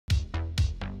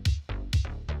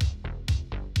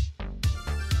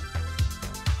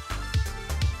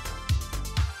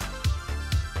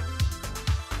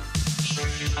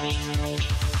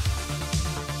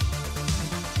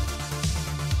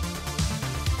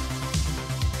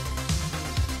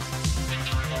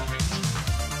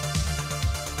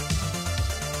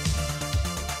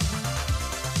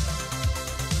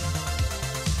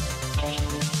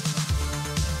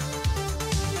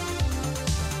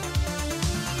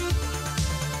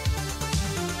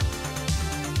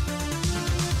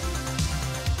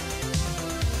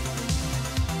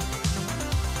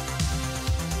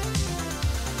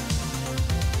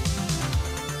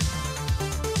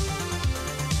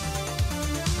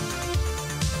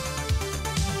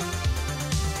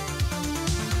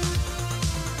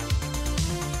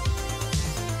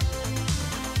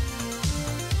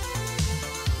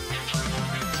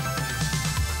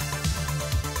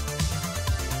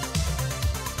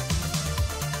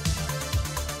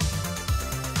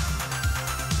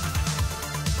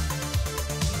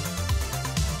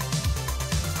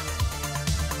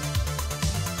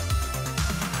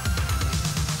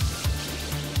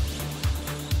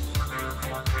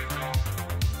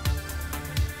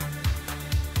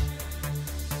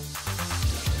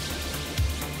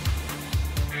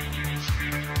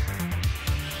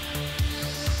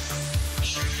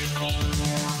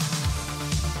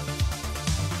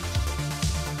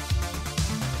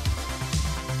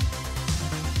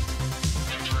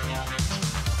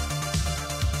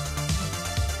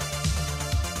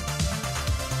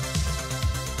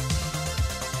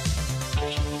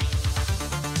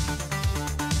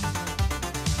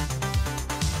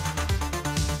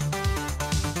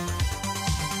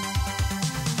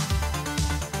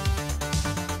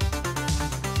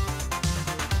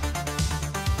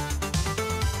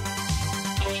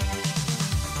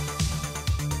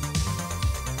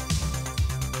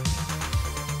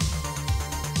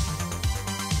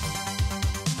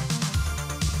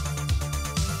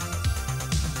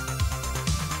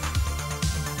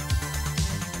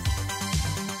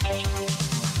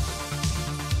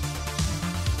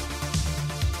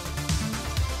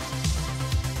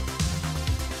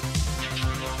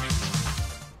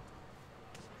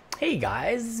Hey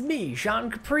guys, it's me, Sean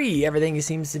Capri. Everything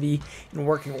seems to be in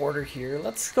working order here.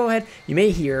 Let's go ahead. You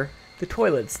may hear the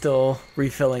toilet still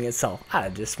refilling itself. I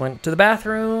just went to the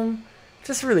bathroom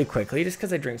just really quickly, just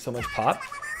because I drink so much pop.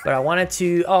 But I wanted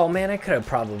to, oh man, I could have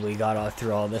probably got all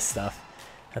through all this stuff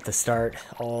at the start.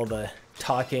 All the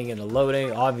talking and the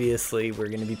loading. Obviously, we're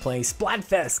going to be playing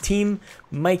Splatfest, Team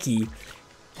Mikey.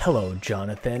 Hello,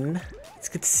 Jonathan. It's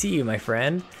good to see you, my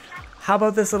friend. How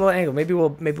about this little angle? Maybe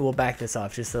we'll back this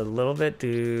off just a little bit.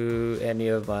 Do any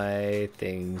of my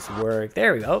things work?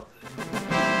 There we go.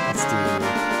 Let's do.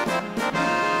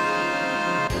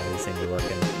 Oh, this ain't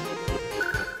working.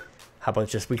 How about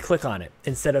just we click on it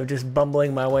instead of just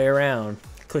bumbling my way around?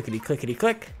 Clickety clickety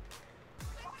click.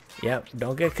 Yep.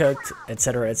 Don't get cooked,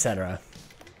 etc., etc.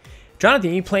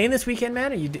 Jonathan, you playing this weekend,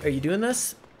 man? Are you doing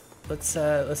this?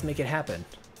 Let's make it happen.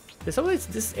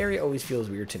 This area always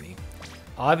feels weird to me.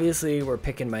 Obviously, we're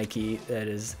picking Mikey. That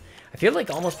is, I feel like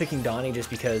almost picking Donnie just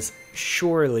because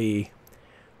surely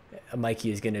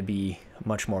Mikey is going to be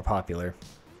much more popular.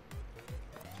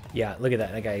 Yeah, look at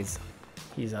that. That guy's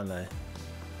he's on the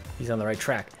right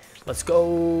track. Let's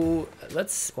go.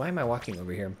 Why am I walking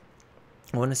over here?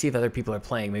 I want to see if other people are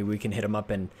playing. Maybe we can hit them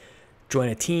up and join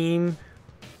a team.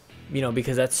 You know,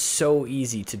 because that's so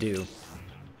easy to do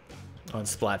on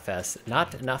Splatfest.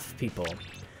 Not enough people.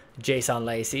 Jason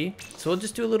Lacey. So we'll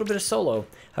just do a little bit of solo.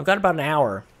 I've got about an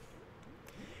hour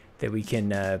that we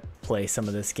can play some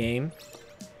of this game.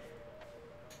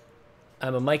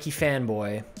 I'm a Mikey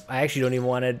fanboy. I actually don't even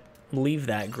want to leave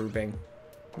that grouping.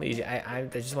 I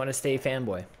just want to stay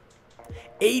fanboy.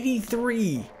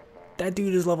 83! That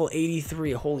dude is level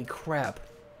 83. Holy crap.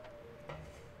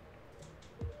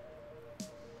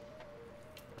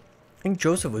 I think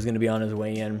Joseph was going to be on his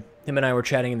way in. Him and I were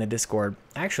chatting in the Discord.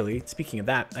 Actually, speaking of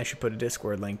that, I should put a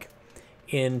Discord link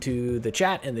into the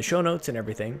chat and the show notes and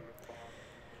everything.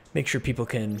 Make sure people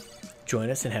can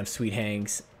join us and have sweet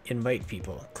hangs. Invite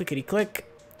people. Clickety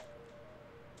click.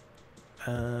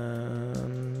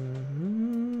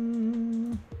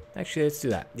 Actually, let's do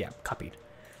that. Yeah, copied.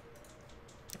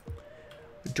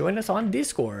 Join us on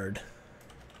Discord.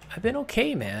 I've been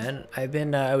okay, man.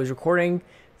 I was recording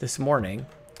this morning.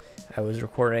 I was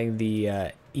recording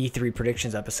the E3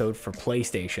 predictions episode for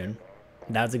PlayStation.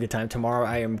 That was a good time. Tomorrow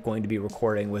I am going to be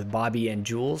recording with Bobby and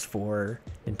Jules for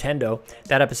Nintendo.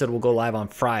 That episode will go live on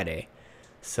Friday.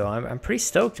 So I'm pretty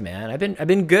stoked, man. I've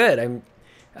been good.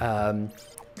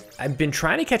 I've been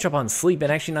trying to catch up on sleep and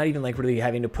actually not even like really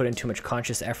having to put in too much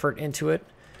conscious effort into it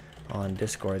on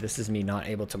Discord. This is me not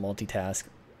able to multitask.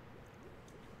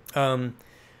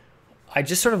 I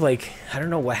just sort of like, I don't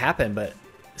know what happened, but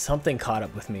something caught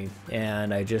up with me,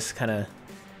 and I just kind of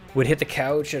would hit the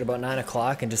couch at about 9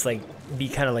 o'clock and just like be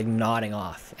kind of like nodding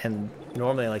off. And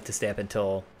normally I like to stay up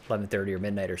until 11:30 or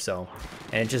midnight or so,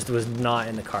 and it just was not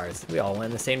in the cards. We all went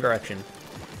in the same direction.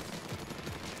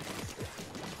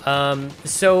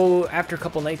 So after a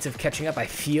couple nights of catching up, I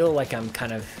feel like I'm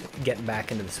kind of getting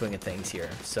back into the swing of things here.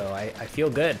 So I feel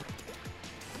good.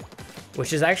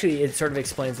 Which is actually, it sort of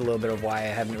explains a little bit of why I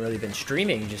haven't really been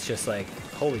streaming. Just like,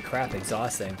 holy crap,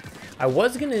 exhausting. I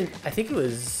was gonna, I think it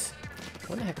was,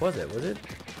 when the heck was it? Was it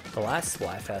the last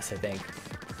Splatfest, I think?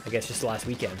 I guess just last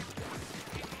weekend.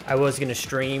 I was gonna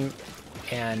stream,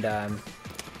 and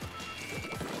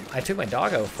I took my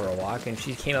dog out for a walk, and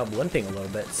she came up limping a little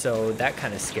bit, so that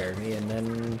kind of scared me. And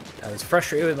then I was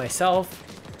frustrated with myself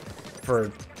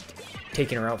for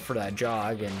taking her out for that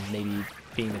jog and maybe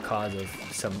being the cause of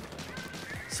some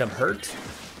hurt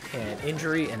and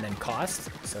injury and then cost.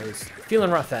 So I was feeling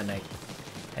rough that night,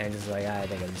 and I'm just like, I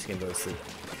think I'm just gonna go to sleep.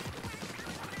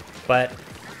 But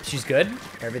she's good.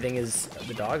 Everything is,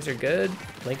 the dogs are good.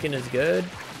 Lincoln is good.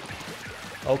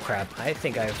 Oh crap, I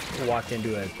think I've walked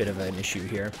into a bit of an issue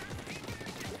here.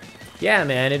 Yeah,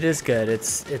 man, it is good.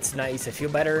 It's nice. I feel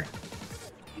better.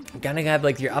 You gotta have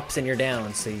like your ups and your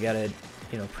downs, so you gotta,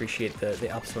 you know, appreciate the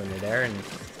ups when they're there, and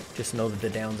just know that the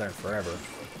downs aren't forever.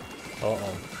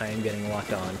 Uh-oh, I am getting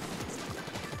locked on.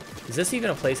 Is this even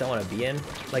a place I want to be in?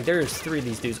 Like, there's 3 of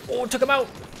these dudes. Oh, took him out!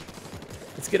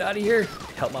 Let's get out of here.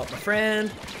 Help out my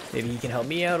friend. Maybe he can help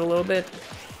me out a little bit.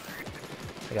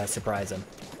 I gotta surprise him.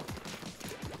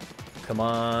 Come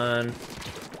on.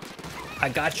 I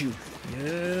got you.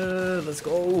 Yeah, let's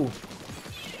go.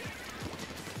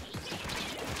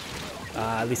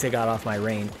 At least I got off my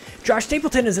rain. Josh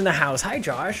Stapleton is in the house. Hi,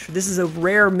 Josh. This is a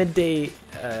rare midday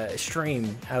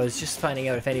stream. I was just finding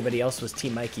out if anybody else was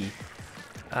Team Mikey.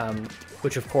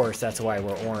 Which, of course, that's why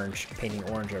we're orange, painting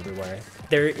orange everywhere.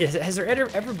 Has there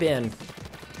ever been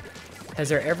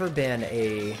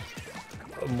a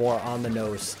more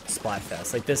on-the-nose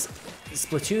Splatfest? Like this,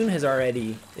 Splatoon is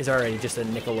already just a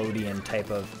Nickelodeon type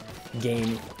of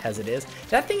game as it is.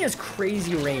 That thing has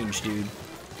crazy range, dude.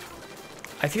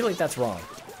 I feel like that's wrong.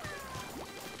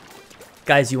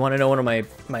 Guys, you want to know one of my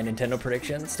Nintendo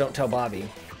predictions? Don't tell Bobby,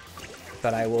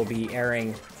 but I will be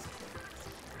airing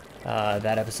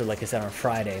that episode, like I said, on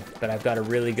Friday. But I've got a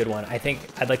really good one. I think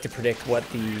I'd like to predict what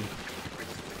the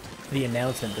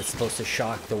announcement that's supposed to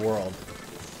shock the world.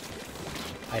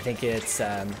 I think it's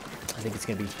gonna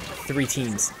be 3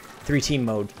 teams, 3-team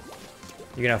mode.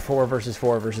 You're gonna have 4 versus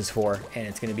 4 versus 4, and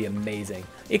it's gonna be amazing.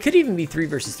 It could even be 3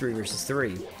 versus 3 versus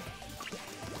 3.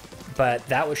 But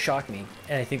that would shock me,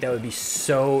 and I think that would be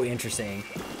so interesting.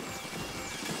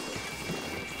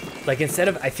 Like, instead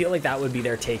of, I feel like that would be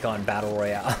their take on Battle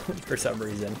Royale for some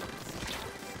reason.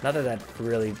 Not that that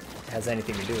really has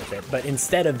anything to do with it, but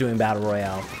instead of doing Battle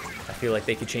Royale, I feel like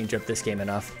they could change up this game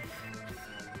enough.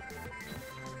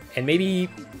 And maybe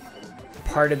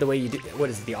part of the way you do, what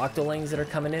is it, the Octolings that are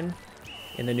coming in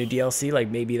the new DLC? Like,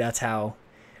 maybe that's how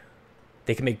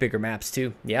they can make bigger maps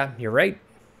too. Yeah, you're right.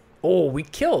 Oh, we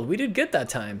killed. We did good that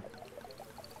time.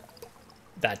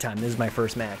 This is my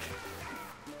first match.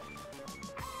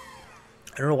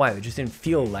 I don't know why, it just didn't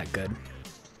feel that good.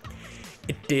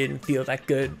 It didn't feel that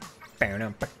good.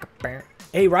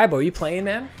 Hey, Rybo, are you playing,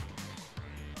 man?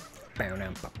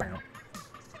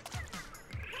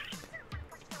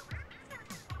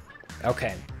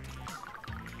 Okay.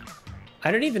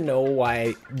 I don't even know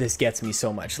why this gets me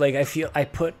so much. Like, I feel I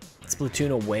put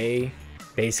Splatoon away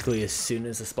basically as soon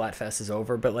as the Splatfest is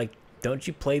over, but like, don't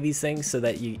you play these things so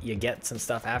that you get some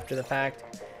stuff after the fact?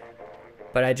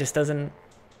 But it just doesn't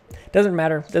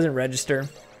matter, doesn't register.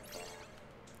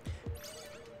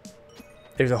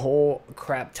 There's a whole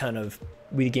crap ton of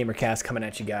We the Gamercast coming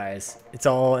at you guys. It's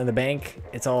all in the bank,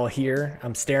 it's all here.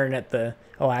 I'm staring at the,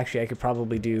 oh, actually I could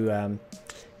probably do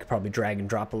could probably drag and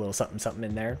drop a little something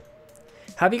in there.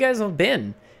 How have you guys all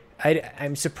been?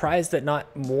 I'm surprised that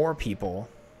not more people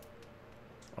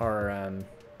are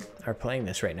playing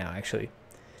this right now, actually.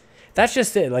 That's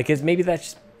just it. Like, maybe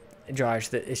that's, Josh,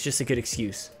 that it's just a good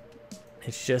excuse.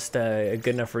 It's just a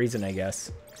good enough reason, I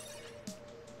guess.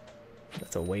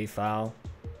 That's a WAV file.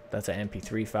 That's an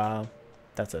MP3 file.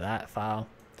 That's a that file.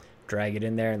 Drag it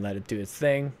in there and let it do its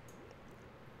thing.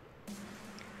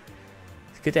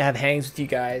 It's good to have hangs with you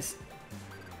guys.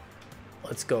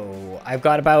 Let's go. I've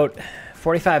got about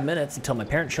 45 minutes until my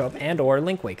parents show up and or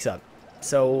Link wakes up.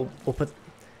 So we'll put,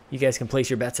 you guys can place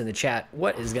your bets in the chat.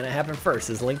 What is going to happen first?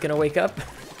 Is Link going to wake up?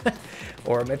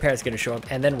 Or are my parents going to show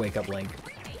up and then wake up Link?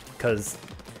 Because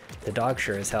The dog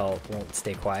sure as hell won't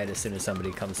stay quiet as soon as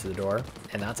somebody comes to the door,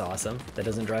 and that's awesome. That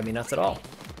doesn't drive me nuts at all.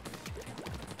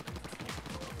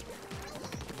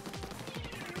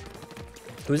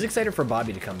 Who's excited for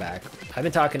Bobby to come back? I've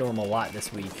been talking to him a lot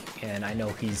this week, and I know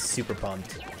he's super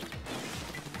pumped.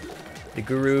 The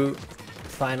Guru,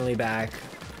 finally back.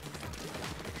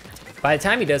 By the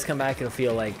time he does come back, it'll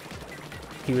feel like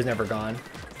he was never gone.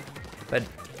 But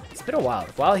it's been a while.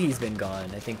 While he's been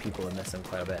gone, I think people have missed him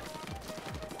quite a bit.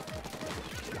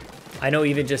 I know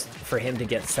even just for him to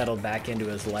get settled back into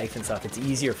his life and stuff, it's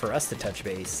easier for us to touch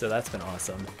base, so that's been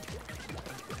awesome.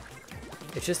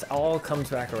 It just all comes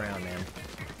back around, man.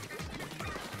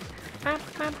 I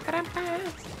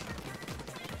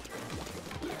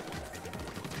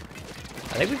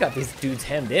think we got these dudes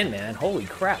hemmed in, man. Holy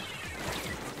crap.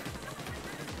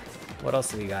 What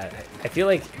else do we got? I feel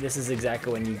like this is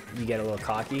exactly when you get a little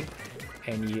cocky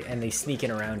and they sneak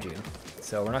in around you.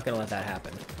 So we're not gonna let that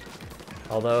happen.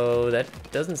 Although that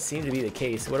doesn't seem to be the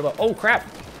case. What about, oh crap!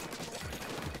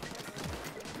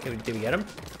 Did we get him?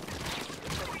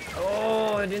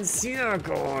 Oh, I didn't see that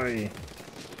guy.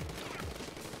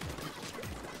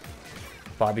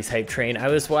 Bobby's hype train. I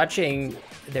was watching,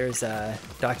 there's a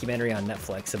documentary on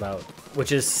Netflix about,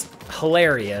 which is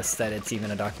hilarious that it's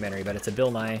even a documentary, but it's a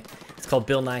Bill Nye, it's called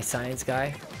Bill Nye Science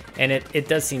Guy. And it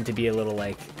does seem to be a little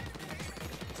like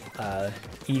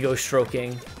ego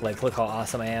stroking, like look how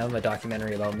awesome I am, a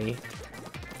documentary about me.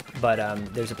 But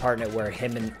there's a part in it where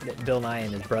him and Bill Nye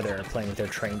and his brother are playing with their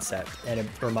train set, and it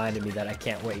reminded me that I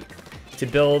can't wait to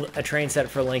build a train set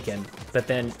for Lincoln, but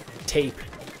then tape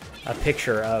a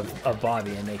picture of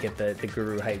Bobby and make it the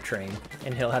Guru hype train,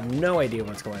 and he'll have no idea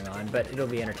what's going on, but it'll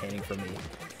be entertaining for me.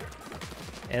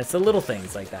 And it's the little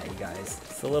things like that, you guys.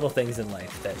 It's the little things in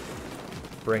life that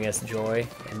bring us joy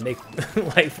and make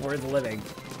life worth living.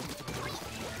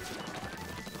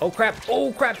 Oh crap,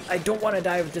 oh crap, I don't want to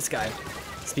die with this guy.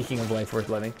 Speaking of life worth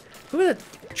living. Who is it?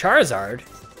 Charizard?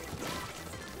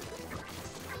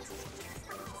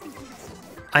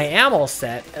 I am all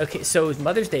set. Okay, so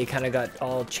Mother's Day kind of got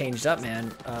all changed up,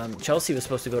 man. Chelsea was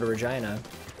supposed to go to Regina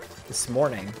this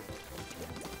morning.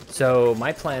 So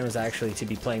my plan was actually to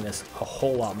be playing this a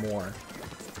whole lot more.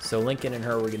 So Lincoln and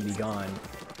her were going to be gone.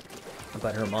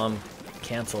 But her mom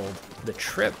canceled the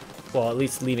trip. Well, at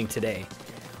least leaving today.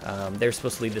 They're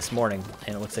supposed to leave this morning,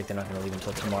 and it looks like they're not going to leave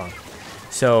until tomorrow.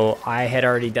 So I had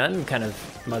already done kind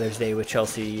of Mother's Day with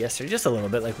Chelsea yesterday, just a little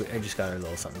bit. Like I just got her a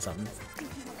little something, something.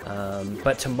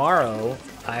 But tomorrow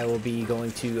I will be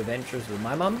going to Adventures with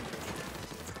my mom.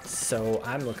 So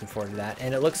I'm looking forward to that.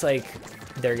 And it looks like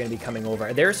they're going to be coming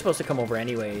over. They're supposed to come over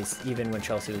anyways, even when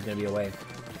Chelsea was going to be away.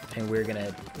 And we're going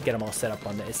to get them all set up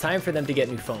on that. It's time for them to get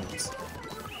new phones.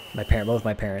 Both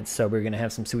my parents. So we're going to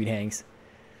have some sweet hangs.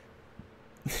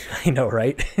 I know,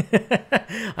 right?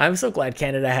 I'm so glad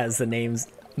Canada has the names,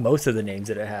 most of the names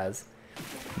that it has.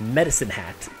 Medicine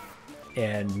Hat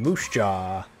and Moose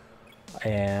Jaw,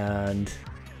 and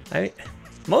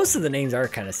most of the names are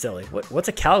kind of silly. What's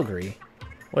a Calgary?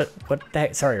 What the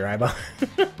heck? Sorry, Rybo.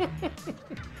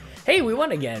 Hey, we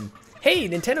won again. Hey,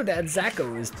 Nintendo Dad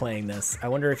Zacho is playing this. I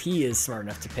wonder if he is smart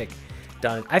enough to pick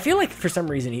Don. I feel like for some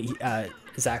reason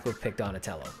Zacho picked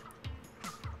Donatello.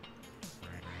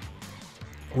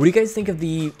 What do you guys think of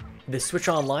the Switch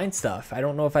Online stuff? I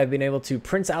don't know if I've been able to.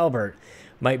 Prince Albert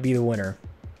might be the winner.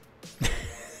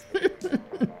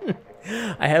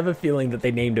 I have a feeling that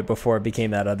they named it before it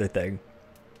became that other thing.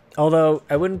 Although,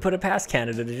 I wouldn't put it past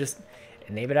Canada to just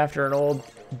name it after an old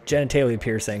genitalia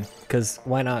piercing, because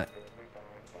why not?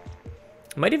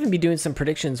 I might even be doing some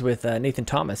predictions with Nathan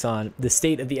Thomas on the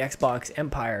state of the Xbox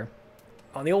Empire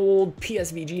on the old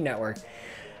PSVG network.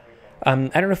 I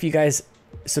don't know if you guys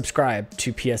subscribe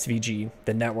to PSVG,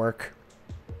 the network,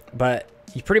 but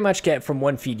you pretty much get from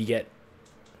one feed, you get,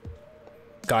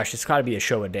 gosh, it's got to be a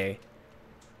show a day.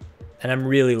 And I'm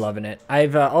really loving it.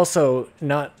 I've also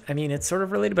not, I mean, it's sort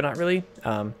of related, but not really.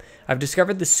 I've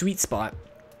discovered the sweet spot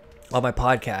on my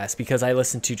podcast because I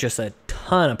listen to just a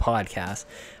ton of podcasts.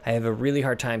 I have a really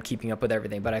hard time keeping up with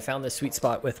everything, but I found the sweet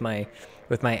spot with my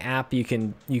app. You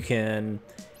can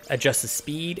adjust the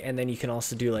speed, and then you can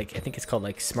also do, like, I think it's called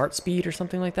like smart speed or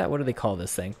something like that. What do they call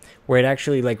this thing? Where it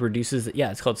actually like reduces, yeah,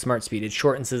 it's called smart speed. It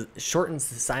shortens the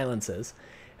silences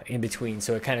in between,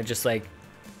 so it kind of just like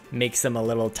makes them a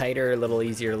little tighter, a little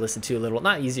easier to listen to, a little,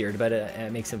 not easier, but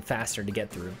it makes them faster to get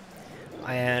through.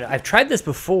 And I've tried this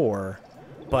before,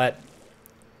 but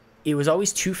it was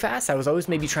always too fast. I was always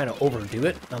maybe trying to overdo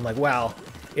it. I'm like, well,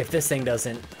 if this thing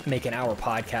doesn't make an hour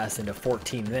podcast into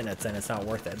 14 minutes, then it's not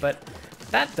worth it. But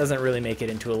that doesn't really make it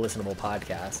into a listenable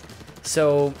podcast.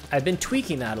 So I've been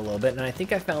tweaking that a little bit, and I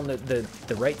think I found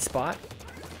the right spot.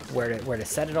 where to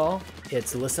set it all.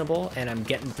 It's listenable, and I'm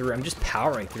just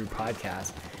powering through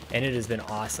podcasts, and it has been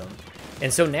awesome.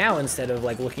 And so now, instead of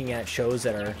like looking at shows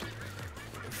that are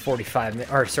 2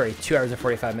 hours and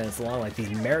 45 minutes long, like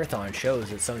these marathon shows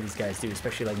that some of these guys do,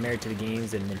 especially like Married to the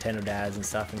Games and Nintendo Dads and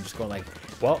stuff, and just going like,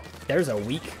 well, there's a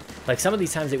week. Like some of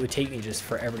these times it would take me just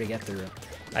forever to get through.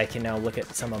 I can now look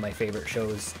at some of my favorite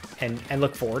shows and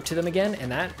look forward to them again.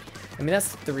 And that, I mean,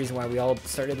 that's the reason why we all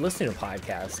started listening to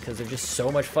podcasts, because they're just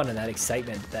so much fun, and that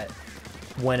excitement that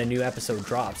when a new episode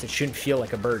drops, it shouldn't feel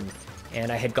like a burden.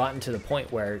 And I had gotten to the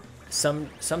point where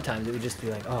sometimes it would just be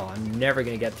like, oh, I'm never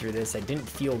going to get through this. I didn't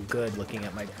feel good looking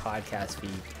at my podcast feed.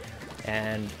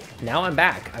 And now I'm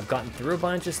back. I've gotten through a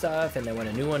bunch of stuff, and then when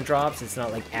a new one drops, it's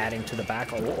not like adding to the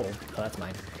backlog. Oh, that's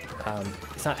mine.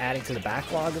 It's not adding to the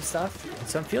backlog of stuff.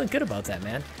 So I'm feeling good about that,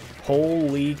 man.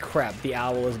 Holy crap, the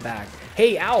owl is back.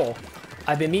 Hey, owl,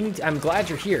 I've been meaning to, I'm glad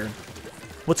you're here.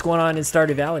 What's going on in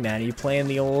Stardew Valley, man? Are you playing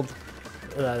the old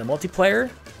the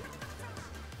multiplayer?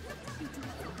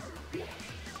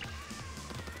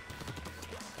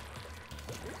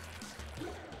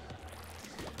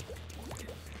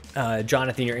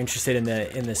 Jonathan, you're interested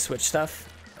in the Switch stuff?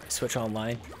 Switch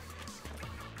Online?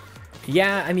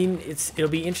 Yeah, I mean, it'll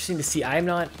be interesting to see. I'm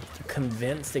not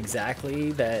convinced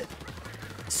exactly that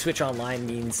Switch Online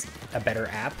means a better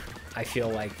app. I feel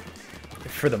like,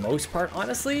 for the most part,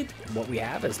 honestly, what we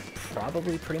have is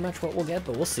probably pretty much what we'll get,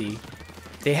 but we'll see.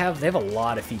 They have a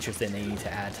lot of features that they need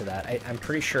to add to that. I'm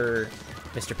pretty sure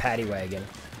Mr. Paddywagon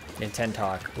in Ten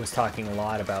Talk was talking a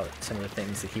lot about some of the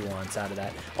things that he wants out of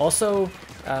that. Also,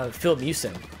 Philip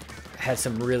Mewson had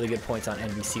some really good points on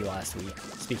NBC last week,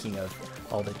 speaking of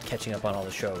all the catching up on all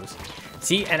the shows.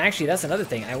 See, and actually that's another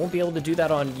thing. I won't be able to do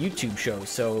that on YouTube shows.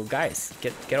 So guys,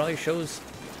 get all your shows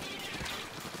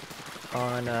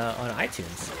on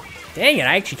iTunes. Dang it,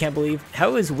 I actually can't believe,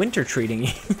 how is winter treating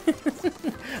you?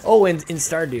 Oh, in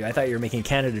Stardew, I thought you were making a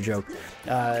Canada joke.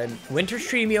 Winter's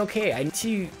treating me okay. I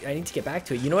need to get back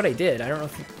to it. You know what I did? I don't know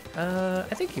if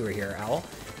I think you were here, Owl.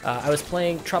 I was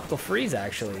playing Tropical Freeze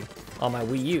actually on my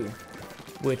Wii U,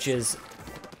 which is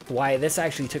why this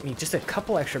actually took me just a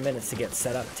couple extra minutes to get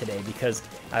set up today, because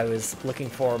I was looking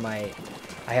for I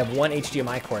have one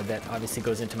HDMI cord that obviously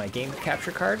goes into my game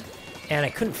capture card, and I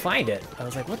couldn't find it. I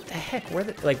was like, what the heck?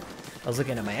 I was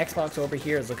looking at my Xbox over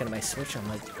here, I was looking at my Switch, I'm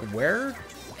like, where?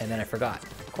 And then I forgot.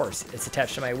 Of course, it's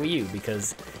attached to my Wii U,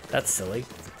 because that's silly,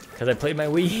 because I played my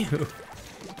Wii U.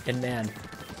 And man,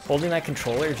 holding that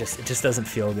controller, it just doesn't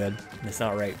feel good. It's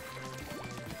not right.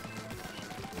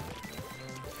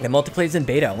 And multiplayer's in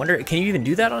beta. I wonder, can you even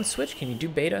do that on Switch? Can you do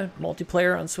beta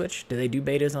multiplayer on Switch? Do they do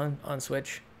betas on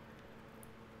Switch?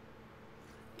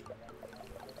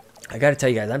 I gotta tell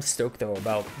you guys, I'm stoked though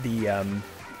about the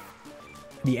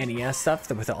NES stuff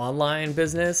with the online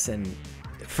business, and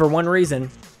for one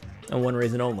reason, and one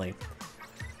reason only.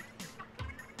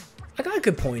 I got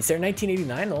good points there.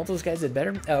 1989, and all those guys did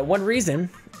better. One reason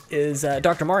is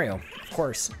Dr. Mario. Of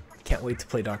course, can't wait to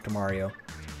play Dr. Mario.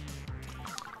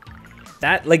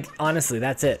 That, like, honestly,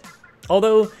 that's it.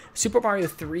 Although Super Mario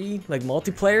 3, like,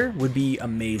 multiplayer would be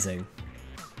amazing.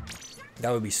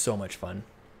 That would be so much fun.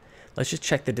 Let's just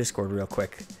check the Discord real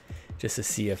quick, just to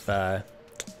see if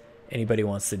anybody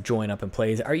wants to join up and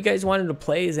play. Are you guys wanting to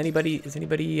play? Is anybody?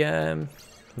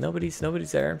 Nobody's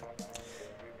there.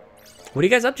 What are you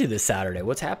guys up to this Saturday?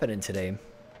 What's happening today?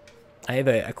 I have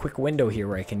a quick window here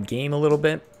where I can game a little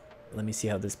bit. Let me see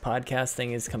how this podcast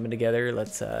thing is coming together.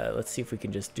 Let's see if we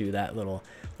can just do that little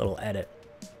edit.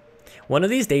 One of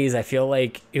these days, I feel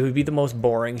like it would be the most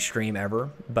boring stream ever,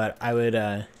 but I would.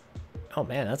 Oh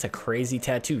man, that's a crazy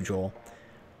tattoo, Joel.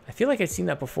 I feel like I've seen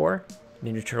that before.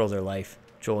 Ninja Turtles are life.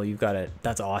 Joel, you've got it.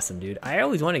 That's awesome, dude. I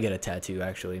always want to get a tattoo,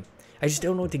 actually. I just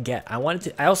don't know what to get. I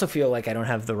also feel like I don't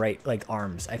have the right, like,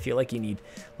 arms. I feel like you need,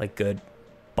 like, good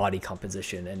body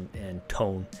composition and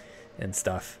tone and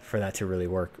stuff for that to really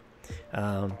work.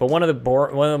 But one of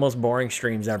the most boring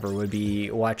streams ever would be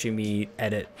watching me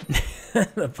edit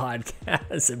the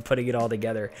podcast and putting it all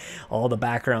together. All the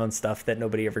background stuff that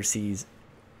nobody ever sees.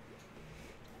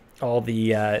 All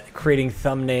the creating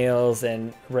thumbnails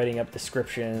and writing up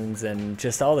descriptions and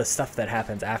just all the stuff that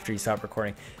happens after you stop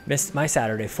recording. Missed my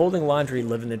Saturday. Folding laundry,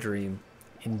 living the dream.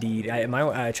 Indeed.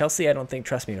 Chelsea, I don't think,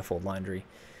 trusts me to fold laundry.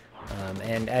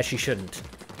 And as she shouldn't.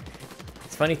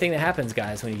 It's a funny thing that happens,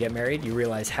 guys, when you get married. You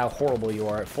realize how horrible you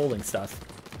are at folding stuff.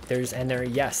 There is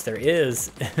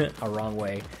a wrong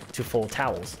way to fold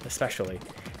towels, especially.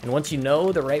 And once you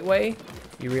know the right way,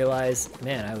 you realize,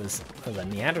 man, I was a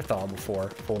Neanderthal before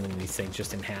folding these things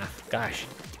just in half. Gosh,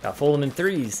 gotta fold them in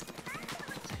threes.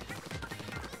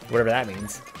 Whatever that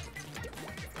means.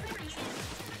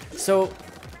 So,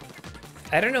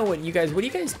 I don't know what do you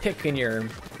guys pick in your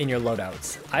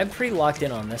loadouts? I'm pretty locked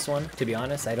in on this one, to be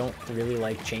honest. I don't really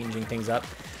like changing things up.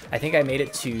 I think I made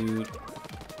it to,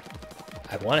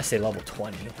 I want to say level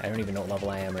 20. I don't even know what level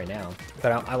I am right now.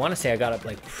 But I want to say I got up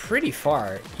like pretty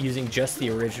far using just the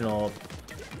original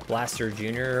Blaster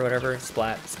Junior or whatever.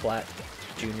 Splat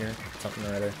Junior, something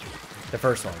or other. The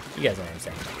first one. You guys know what I'm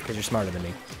saying, because you're smarter than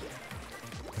me.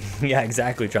 Yeah,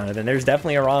 exactly, Jonathan. There's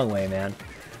definitely a wrong way, man.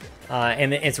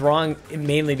 And it's wrong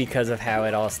mainly because of how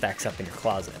it all stacks up in your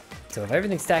closet. So if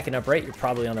everything's stacking up right, you're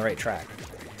probably on the right track.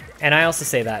 And I also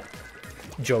say that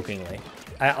jokingly.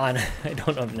 I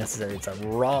don't know if necessarily it's a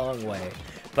wrong way,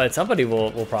 but somebody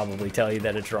will probably tell you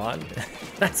that it's wrong.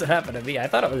 That's what happened to me. I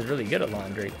thought I was really good at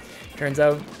laundry. Turns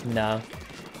out, no.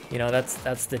 You know,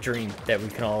 that's the dream that we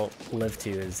can all live to,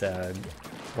 is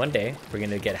one day we're going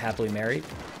to get happily married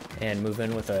and move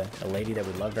in with a lady that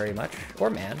we love very much, or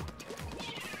man.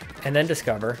 And then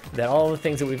discover that all the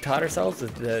things that we've taught ourselves,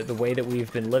 the way that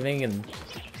we've been living and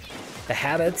the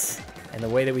habits and the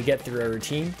way that we get through our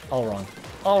routine, all wrong.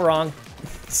 All wrong.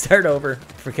 Start over.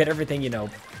 Forget everything you know.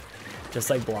 Just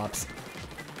like Blops.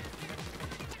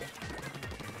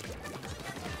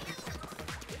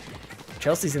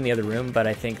 Chelsea's in the other room, but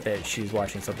I think that she's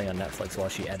watching something on Netflix while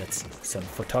she edits some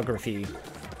photography.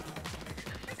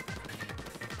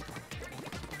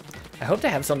 I hope to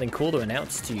have something cool to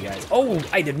announce to you guys. Oh,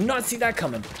 I did not see that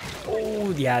coming.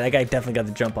 Oh, yeah, that guy definitely got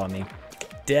the jump on me.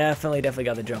 Definitely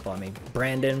got the jump on me.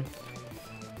 Brandon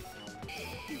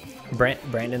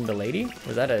the lady?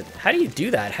 Was that a... How do you do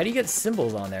that? How do you get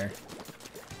symbols on there?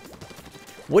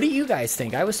 What do you guys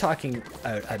think? I was talking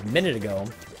a minute ago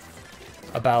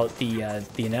about the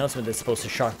announcement that's supposed to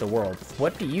shock the world.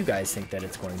 What do you guys think that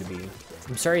it's going to be?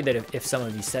 I'm sorry that if some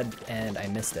of you said and I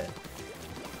missed it.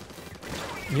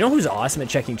 You know who's awesome at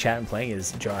checking chat and playing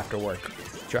is Joe After Work.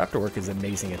 Joe After Work is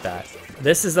amazing at that.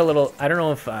 This is a little... I don't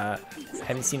know if... I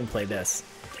haven't seen him play this.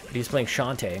 But he's playing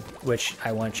Shantae, which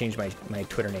I want to change my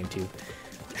Twitter name to.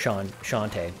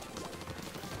 Shantae.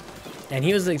 And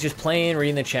he was like just playing,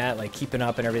 reading the chat, like keeping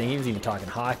up and everything. He was even talking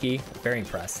hockey. Very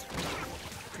impressed.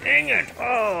 Dang it!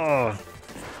 Oh,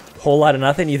 whole lot of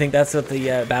nothing. You think that's what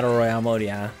the battle royale mode?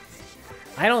 Yeah.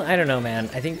 I don't know, man.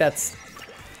 I think that's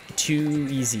too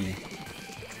easy,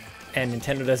 and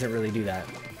Nintendo doesn't really do that.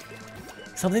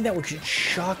 Something that would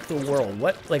shock the world.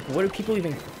 What do people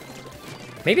even?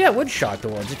 Maybe that would shock the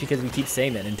world just because we keep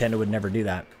saying that Nintendo would never do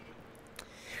that.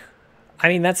 I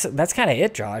mean, that's kind of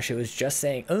it, Josh. It was just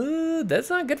saying, oh,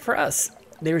 that's not good for us.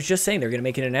 They were just saying they're going to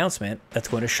make an announcement that's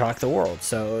going to shock the world.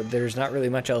 So there's not really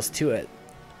much else to it.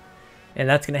 And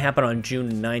that's going to happen on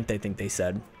June 9th, I think they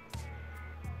said.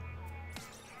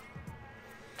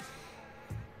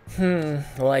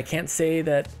 Well, I can't say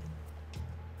that.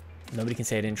 Nobody can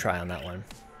say I didn't try on that one.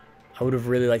 I would have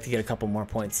really liked to get a couple more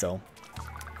points, though.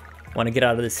 Want to get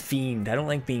out of this fiend. I don't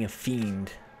like being a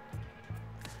fiend.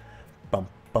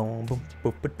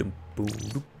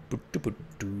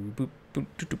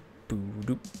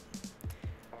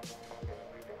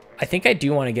 I think I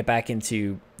do want to get back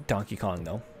into Donkey Kong,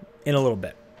 though, in a little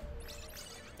bit.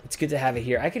 It's good to have it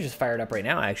here. I could just fire it up right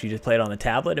now. I actually just play it on the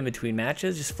tablet in between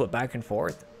matches, just flip back and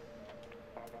forth.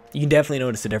 You can definitely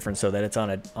notice the difference, so that it's on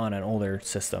an older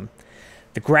system.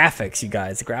 The graphics, you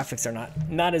guys, the graphics are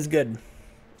not as good.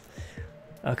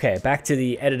 Okay, back to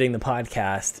the editing the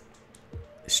podcast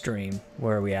stream.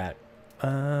 Where are we at?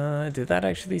 Did that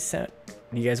actually set?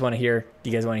 Do you guys want to hear?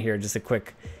 Just a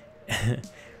quick?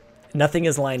 Nothing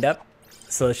is lined up,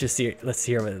 so let's just see. Let's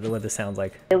hear what this sounds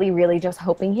like. Really just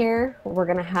hoping here we're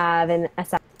gonna have an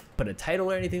put a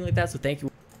title or anything like that. So thank you.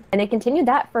 And it continued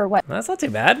that for what? Well, that's not too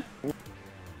bad.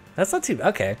 That's not too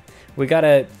okay. I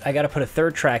gotta put a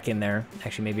third track in there.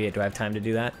 Actually, maybe do I have time to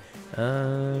do that?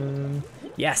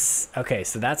 Yes. Okay,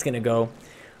 so that's gonna go.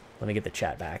 Let me get the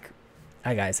chat back.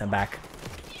 Hi guys, I'm back.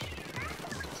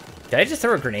 Did I just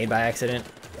throw a grenade by accident?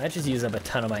 I just used up a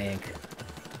ton of my ink.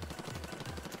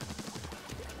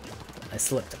 I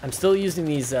slipped. I'm still using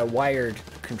these wired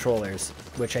controllers,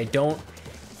 which they don't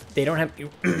have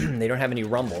they don't have any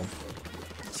rumble.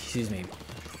 Excuse me.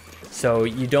 So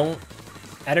you don't.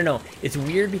 I don't know. It's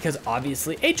weird because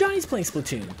obviously, hey, Johnny's playing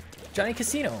Splatoon. Johnny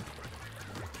Casino.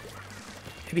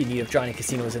 It'd be neat if Johnny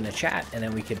Casino was in the chat, and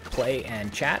then we could play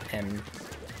and chat, and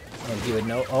he would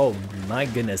know. Oh my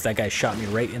goodness, that guy shot me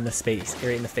right in the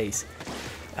face.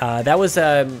 That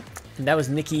was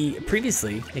Nikki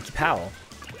previously, Nikki Powell.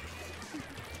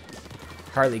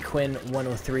 Harley Quinn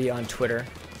 103 on Twitter.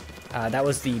 That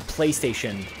was the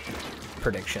PlayStation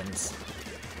predictions.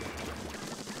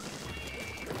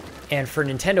 And for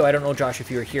Nintendo, I don't know, Josh,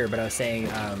 if you were here, but I was saying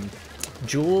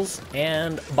Jules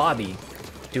and Bobby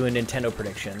doing Nintendo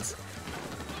predictions.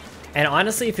 And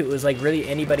honestly, if it was like really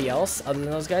anybody else other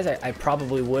than those guys, I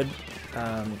probably would.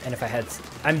 And if I had,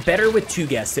 I'm better with 2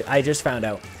 guests. I just found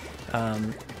out.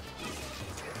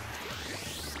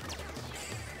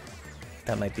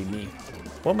 That might be me.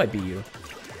 What might be you?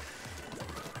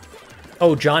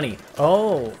 Oh, Johnny.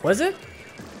 Oh, was it?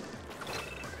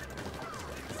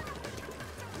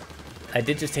 I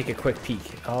did just take a quick peek.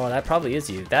 Oh, that probably is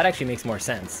you. That actually makes more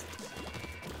sense.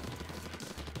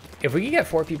 If we can get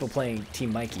 4 people playing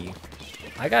Team Mikey,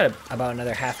 I got about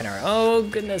another half an hour. Oh,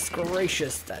 goodness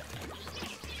gracious. That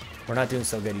we're not doing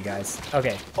so good, you guys.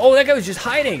 Okay. Oh, that guy was just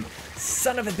hiding.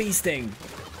 Son of a bee sting.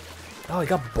 Oh, he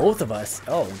got both of us.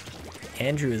 Oh,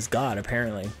 Andrew is God,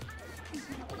 apparently.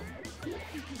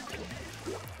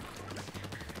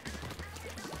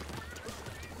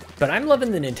 But I'm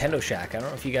loving the Nintendo Shack. I don't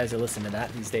know if you guys are listening to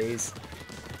that these days.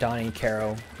 Donnie,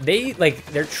 Caro. They, like,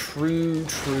 they're true,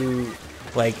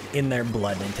 like, in their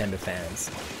blood Nintendo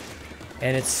fans.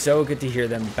 And it's so good to hear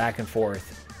them back and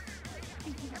forth.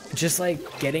 Just,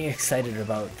 like, getting excited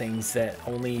about things that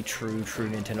only true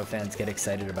Nintendo fans get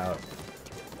excited about.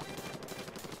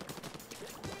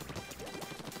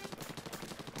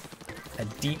 A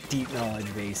deep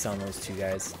knowledge base on those 2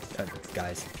 guys.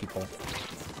 People.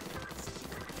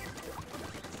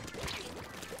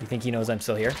 You think he knows I'm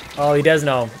still here? Oh, he does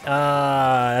know.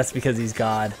 That's because he's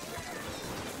God.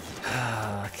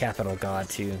 Capital God,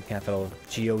 too. Capital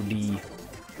G-O-D.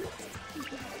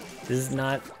 This is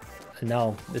not...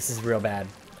 No, this is real bad.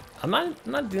 I'm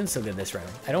not doing so good this round.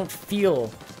 I don't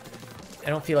feel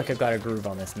like I've got a groove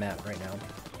on this map right now.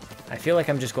 I feel like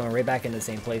I'm just going right back in the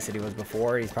same place that he was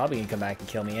before. He's probably going to come back and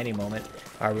kill me any moment.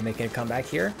 Are we making a comeback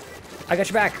here? I got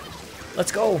your back.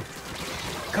 Let's go.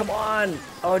 Come on!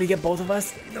 Oh, did you get both of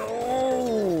us?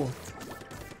 No!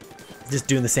 Just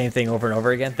doing the same thing over and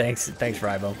over again? Thanks,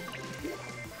 Rybo.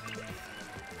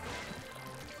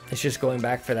 It's just going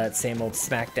back for that same old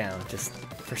smackdown, just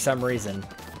for some reason.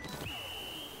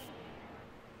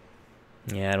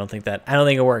 Yeah, I don't think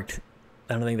it worked.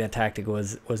 I don't think that tactic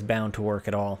was bound to work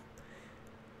at all.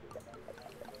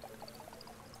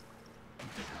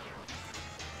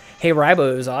 Hey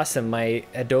Rybo, it was awesome. My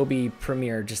Adobe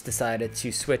Premiere just decided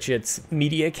to switch its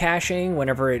media caching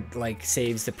whenever it like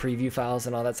saves the preview files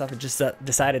and all that stuff. It just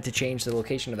decided to change the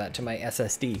location of that to my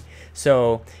SSD.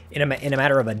 So in a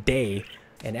matter of a day,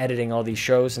 and editing all these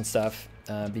shows and stuff,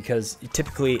 because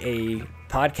typically a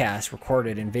podcast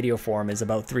recorded in video form is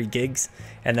about 3 gigs,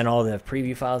 and then all the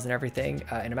preview files and everything,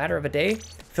 in a matter of a day,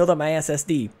 filled up my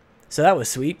SSD. So that was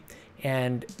sweet.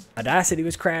 And Audacity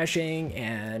was crashing,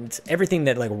 and everything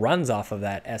that like runs off of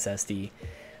that SSD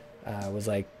was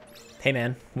like, "Hey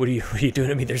man, what are you doing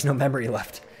to me? There's no memory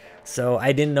left." So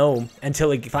I didn't know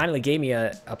until it finally gave me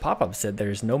a pop-up said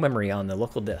there's no memory on the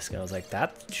local disk, and I was like,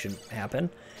 that shouldn't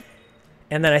happen.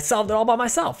 And then I solved it all by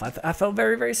myself. I felt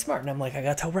very smart, and I'm like, I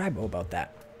gotta tell Rybo about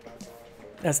that.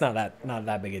 That's not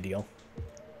that big a deal.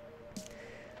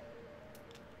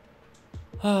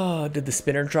 Oh, did the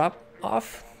spinner drop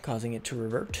off, causing it to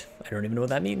revert? I don't even know what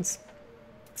that means.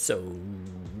 So,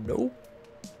 no.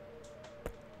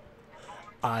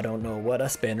 I don't know what a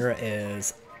spinner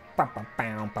is.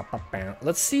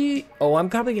 Let's see. Oh, I'm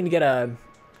probably going to get a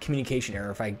communication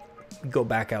error if I go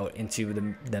back out into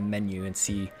the menu and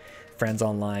see friends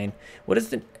online. What is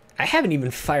the... I haven't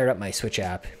even fired up my Switch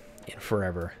app in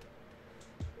forever.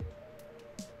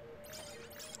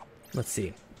 Let's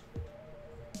see.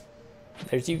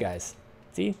 There's you guys.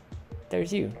 See?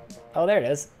 There's you. Oh, there it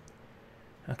is.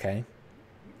 Okay.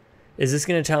 Is this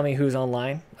going to tell me who's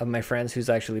online of my friends who's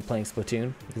actually playing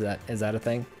Splatoon? Is that a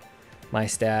thing? My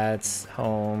stats,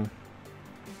 home.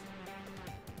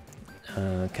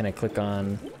 Can I click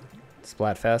on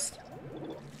Splatfest?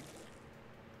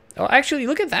 Oh, actually,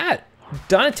 look at that.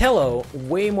 Donatello,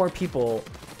 way more people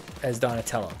as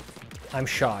Donatello. I'm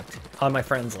shocked on my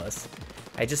friends list.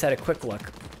 I just had a quick look.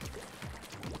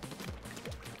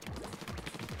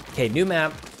 Okay, new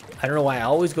map. I don't know why I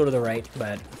always go to the right,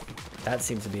 but that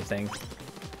seems to be a thing.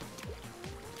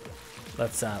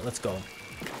 Let's go.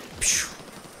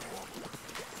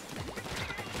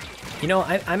 You know,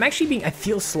 I'm actually being... I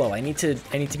feel slow. I need to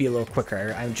be a little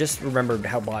quicker. I just remembered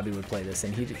how Bobby would play this,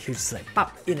 and he was just like,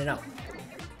 pop, in and out.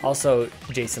 Also,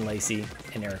 Jason Lacey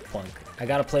and Eric Plunk. I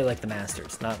gotta play like the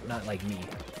masters, not like me.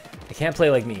 I can't play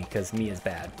like me, because me is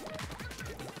bad.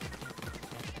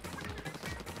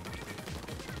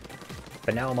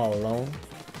 But now I'm all alone,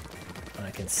 and I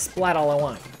can splat all I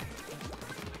want.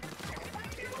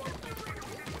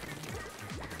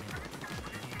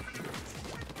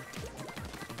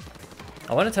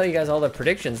 I want to tell you guys all the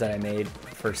predictions that I made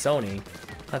for Sony.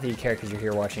 Not that you care because you're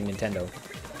here watching Nintendo.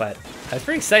 But I was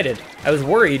pretty excited. I was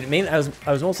worried. Mainly, I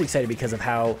was mostly excited because of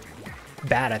how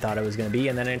bad I thought it was going to be,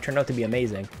 and then it turned out to be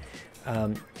amazing.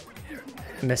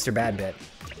 Mr. Badbit,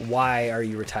 why are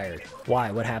you retired? Why?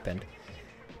 What happened?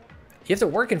 You have to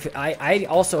work in... I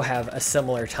also have a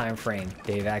similar time frame,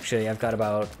 Dave. Actually, I've got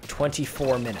about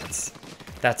 24 minutes.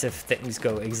 That's if things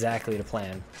go exactly to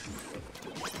plan.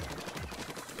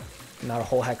 Not a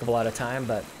whole heck of a lot of time,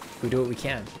 but we do what we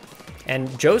can.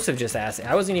 And Joseph just asked,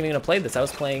 I wasn't even going to play this. I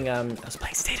was playing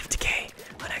State of Decay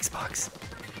on Xbox.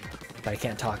 But I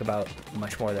can't talk about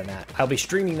much more than that. I'll be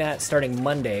streaming that starting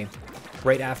Monday,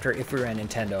 right after If We Ran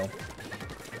Nintendo.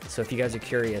 So if you guys are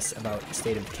curious about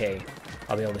State of Decay,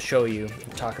 I'll be able to show you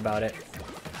and talk about it.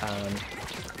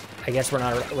 I guess we're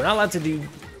not allowed to do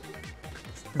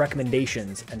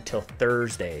recommendations until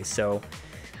Thursday, so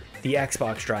the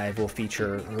Xbox Drive will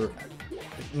feature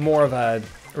more of a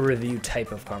review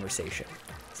type of conversation.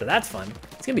 So that's fun.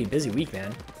 It's gonna be a busy week,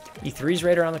 man. E3's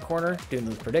right around the corner, doing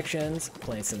those predictions,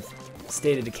 playing some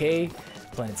State of Decay,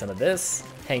 playing some of this,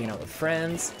 hanging out with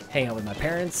friends, hanging out with my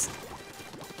parents.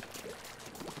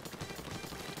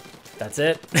 That's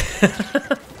it.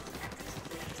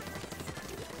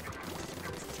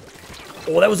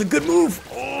 Oh, that was a good move.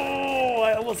 Oh,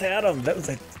 I almost had him. That was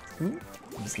a... Ooh.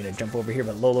 I'm just gonna jump over here,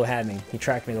 but Lolo had me. He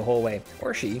tracked me the whole way.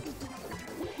 Or she.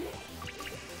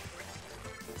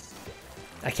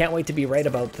 I can't wait to be right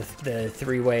about the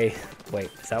three-way... Wait,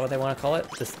 is that what they want to call it?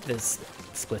 This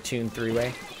Splatoon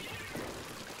three-way?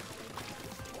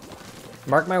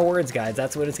 Mark my words, guys.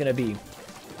 That's what it's gonna be.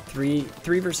 3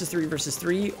 versus 3 versus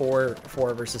 3, or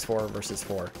 4 versus 4 versus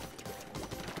 4.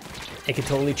 It could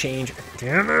totally change.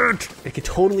 Damn it! It could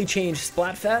totally change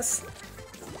Splatfest.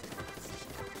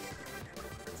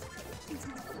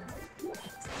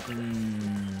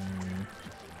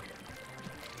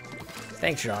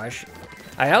 Thanks, Josh.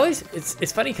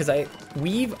 It's funny because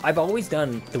I've always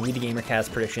done the We the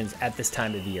Gamercast predictions at this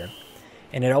time of the year,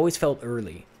 and it always felt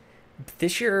early.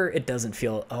 This year it doesn't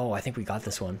feel. Oh, I think we got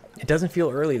this one. It doesn't feel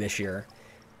early this year.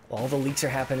 All the leaks are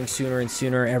happening sooner and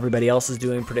sooner. Everybody else is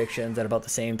doing predictions at about the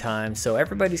same time, so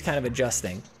everybody's kind of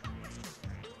adjusting.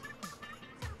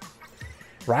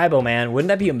 Ribo, man, wouldn't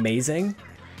that be amazing?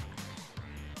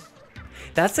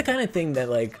 That's the kind of thing that,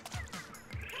 like,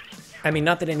 I mean,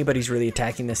 not that anybody's really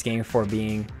attacking this game for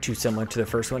being too similar to the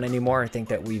first one anymore. I think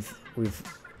that we've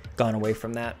gone away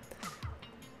from that.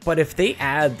 But if they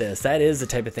add this, that is the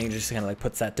type of thing that just kind of like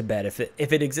puts that to bed, if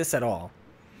it exists at all.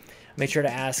 Make sure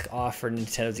to ask off for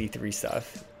Nintendo's E3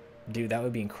 stuff. Dude, that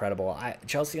would be incredible.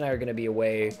 Chelsea and I are going to be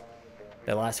away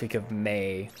the last week of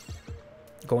May,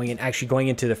 going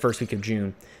into the first week of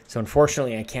June. So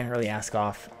unfortunately, I can't really ask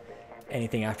off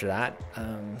anything after that.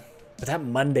 But that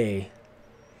Monday,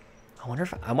 I wonder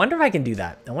if I can do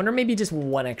that. I wonder maybe just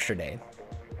one extra day,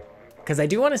 because I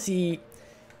do want to see.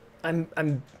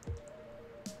 I'm.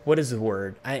 What is the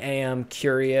word? I am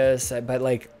curious, but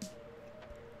like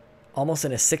almost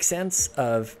in a sixth sense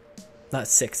of, not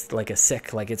sixth, like a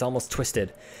sick, like it's almost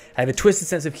twisted. I have a twisted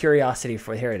sense of curiosity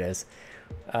for, here it is,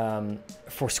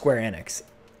 for Square Enix.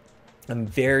 I'm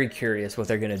very curious what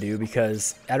they're going to do,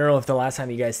 because I don't know if the last time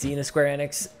you guys seen a Square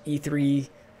Enix E3,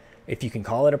 if you can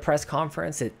call it a press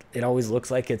conference, it always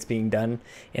looks like it's being done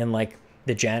in like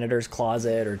the janitor's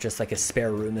closet or just like a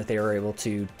spare room that they were able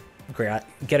to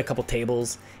get a couple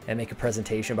tables and make a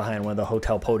presentation behind one of the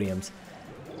hotel podiums.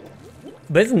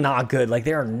 But it's not good. Like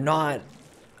they're not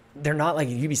like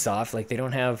Ubisoft. Like they're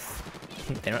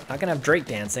not gonna have Drake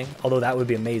dancing, although that would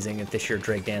be amazing if this year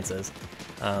Drake dances.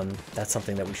 That's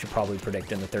something that we should probably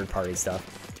predict in the third-party stuff.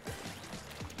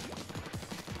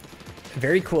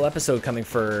 Very cool episode coming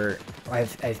for. I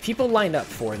have people lined up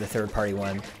for the third-party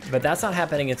one, but that's not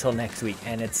happening until next week,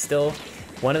 and it's still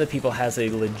one of the people has a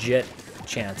legit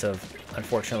chance of,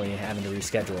 unfortunately, having to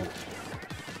reschedule.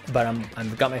 But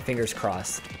I've got my fingers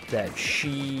crossed that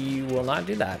she will not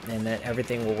do that, and that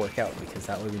everything will work out, because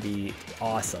that would be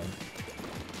awesome.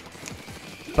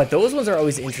 But those ones are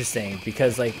always interesting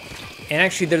because, like, and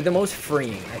actually they're the most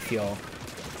freeing, I feel,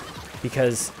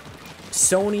 because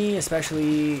Sony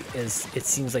especially it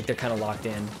seems like they're kind of locked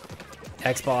in.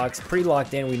 Xbox, pretty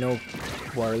locked in. We know,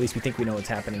 well, or at least we think we know what's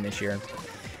happening this year.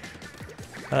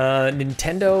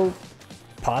 Nintendo,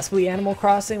 possibly Animal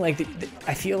Crossing. Like,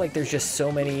 I feel like there's just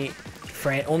so many,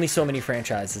 only so many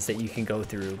franchises that you can go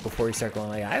through before you start going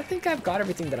like, I think I've got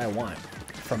everything that I want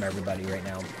from everybody right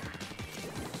now.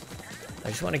 I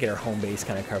just want to get our home base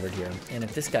kind of covered here. And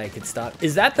if this guy could stop,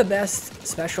 is that the best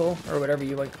special or whatever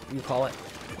you call it?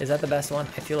 Is that the best one?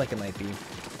 I feel like it might be.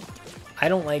 I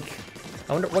don't like.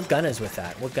 I wonder what gun is with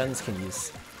that. What guns can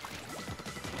use?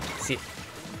 See,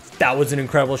 That was an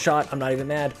incredible shot. I'm not even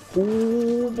mad.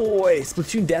 Oh boy,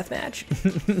 Splatoon deathmatch.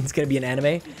 It's gonna be an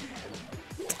anime.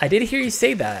 I did hear you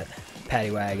say that, Patty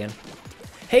Wagon.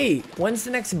 Hey, when's the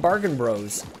next Bargain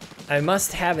Bros? I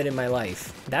must have it in my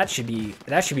life. That should be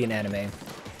an anime.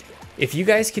 If you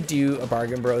guys could do a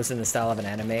Bargain Bros in the style of an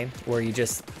anime, where you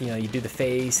just, you know, you do the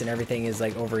face and everything is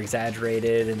like over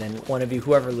exaggerated, and then one of you,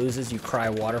 whoever loses, you cry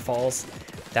waterfalls.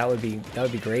 That would be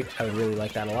great. I would really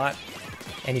like that a lot.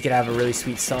 And you could have a really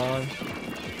sweet song.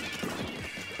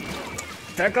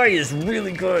 That guy is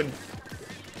really good.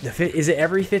 Is it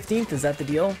every 15th? Is that the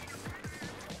deal?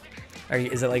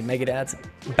 Is it like Megadad's?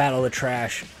 Battle of the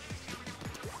Trash.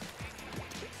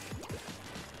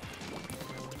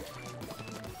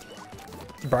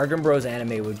 Bargain Bros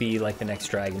anime would be like the next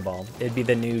Dragon Ball. It'd be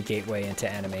the new gateway into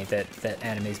anime that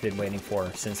anime's been waiting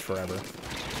for since forever.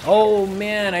 Oh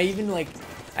man,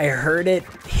 I heard it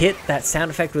hit. That sound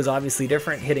effect was obviously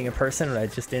different hitting a person, but I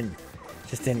just didn't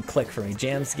click for me.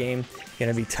 Jam's game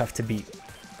gonna be tough to beat.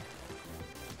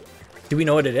 Do we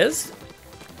know what it is?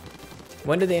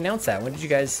 When did they announce that? When did you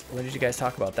guys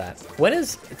talk about that? When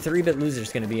is 3-Bit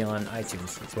Losers gonna be on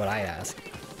iTunes? Is what I ask.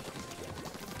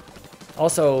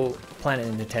 Also, Planet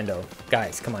Nintendo,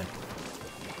 guys, come on.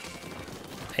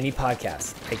 I need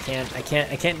podcasts. I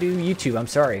can't do YouTube. I'm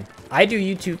sorry. I do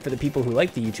YouTube for the people who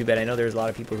like the YouTube, and I know there's a lot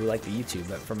of people who like the YouTube.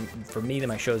 But for me,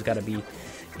 my show's got to be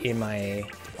on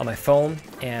my phone,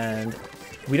 and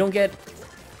we don't get.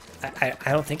 I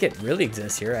don't think it really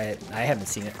exists here. I haven't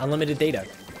seen it. Unlimited data,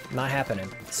 not happening.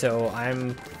 So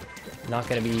I'm not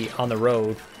gonna be on the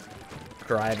road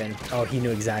driving. Oh, he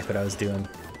knew exactly what I was doing.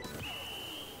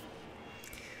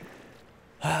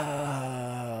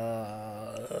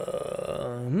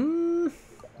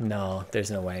 No,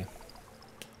 there's no way.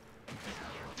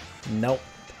 Nope.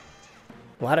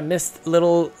 A lot of missed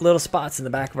little spots in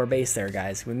the back of our base there,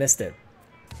 guys. We missed it.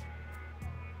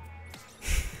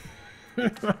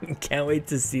 Can't wait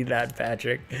to see that,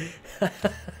 Patrick.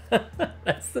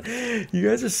 You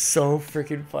guys are so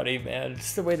freaking funny, man.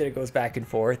 Just the way that it goes back and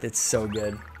forth, it's so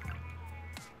good.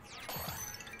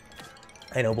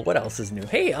 I know, but what else is new?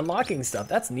 Hey, unlocking stuff.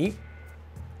 That's neat.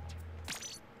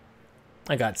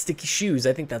 I got sticky shoes.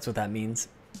 I think that's what that means.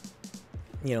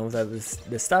 You know, that was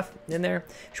the stuff in there.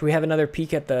 Should we have another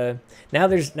peek at the... Now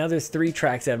there's 3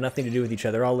 tracks that have nothing to do with each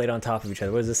other, all laid on top of each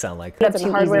other. What does this sound like? That's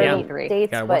too hardware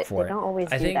dates, gotta work but for they it. don't always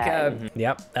I do think, that.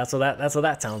 yep, that's what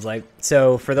that sounds like.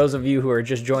 So for those of you who are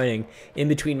just joining, in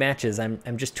between matches,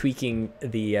 I'm just tweaking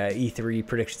the E3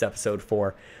 predictions episode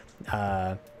for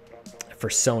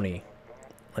Sony.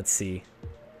 Let's see.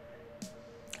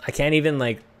 I can't even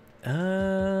like...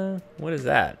 what is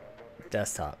that?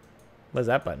 Desktop. What does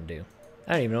that button do?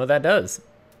 I don't even know what that does.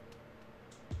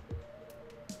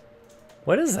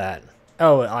 What is that?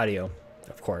 Oh, audio,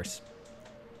 of course.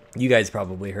 You guys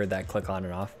probably heard that click on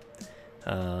and off.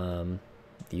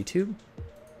 YouTube?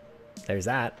 There's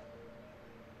that.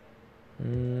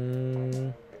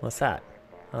 What's that?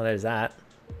 Oh, there's that.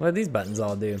 What do these buttons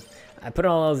all do? I put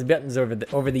all those buttons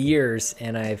over the years,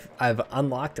 and I've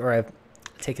unlocked or I've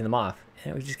taken them off,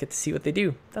 and we just get to see what they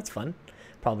do. That's fun.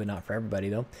 Probably not for everybody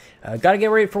though. Gotta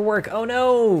get ready for work. Oh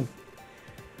no!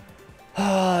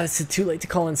 Is it too late to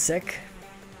call in sick?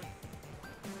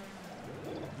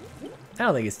 I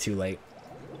don't think it's too late.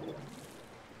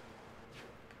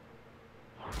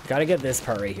 Gotta get this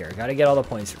part right here. Gotta get all the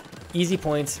points. Easy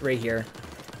points right here.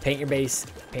 Paint your base.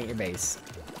 Paint your base.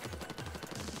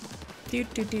 Do.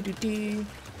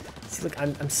 See, look,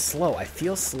 I'm slow. I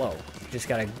feel slow. Just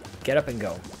gotta get up and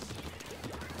go.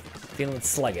 Feeling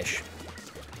sluggish.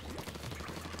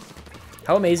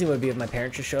 How amazing would it be if my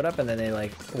parents just showed up and then they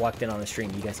like walked in on the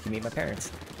stream? You guys can meet my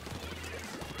parents.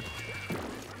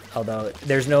 Although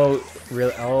there's no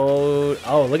real...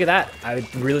 Oh, look at that. I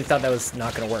really thought that was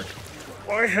not going to work.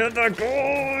 I hit that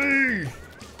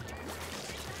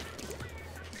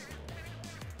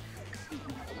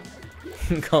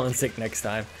guy! Call in sick next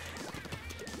time.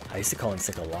 I used to call in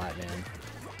sick a lot, man.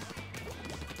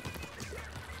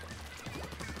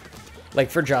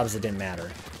 Like for jobs that didn't matter.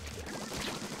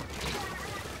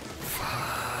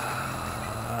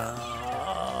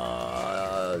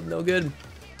 No good.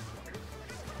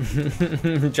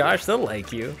 Josh, they'll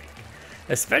like you.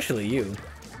 Especially you.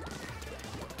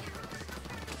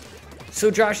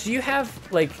 So Josh, do you have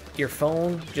like your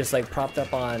phone just like propped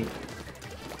up on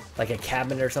like a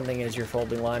cabinet or something as you're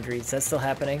folding laundry? Is that still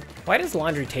happening? Why does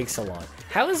laundry take so long?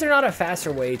 How is there not a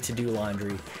faster way to do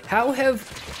laundry? How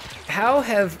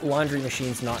have laundry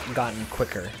machines not gotten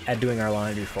quicker at doing our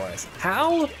laundry for us?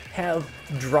 How have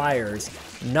dryers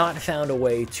not found a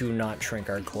way to not shrink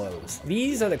our clothes?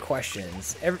 These are the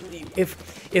questions.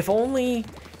 If only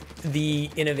the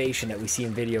innovation that we see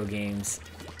in video games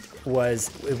was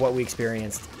what we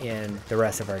experienced in the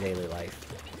rest of our daily life.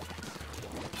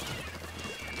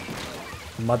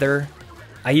 Mother,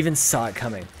 I even saw it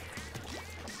coming.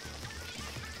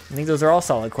 I think those are all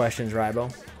solid questions,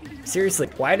 Rybo. Seriously,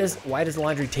 why does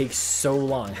laundry take so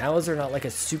long? How is there not like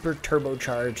a super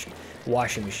turbocharged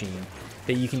washing machine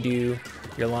that you can do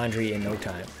your laundry in no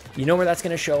time? You know where that's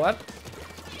going to show up?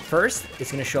 First,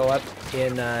 it's going to show up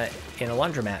in a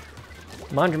laundromat.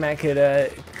 Laundromat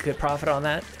could profit on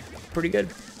that pretty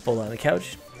good. Fold on the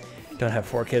couch. Don't have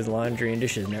 4 kids, laundry and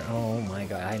dishes in there. Oh my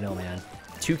god, I know, man.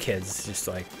 2 kids, just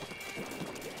like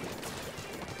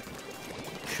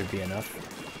should be enough,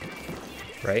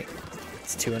 right?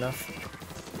 It's 2 enough.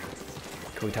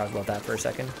 Can we talk about that for a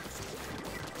second?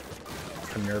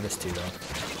 I'm nervous too, though.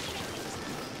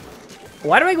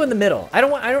 Why do I go in the middle? I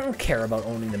don't care about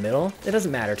owning the middle. It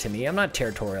doesn't matter to me. I'm not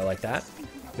territorial like that.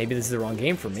 Maybe this is the wrong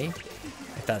game for me,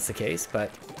 if that's the case,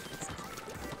 but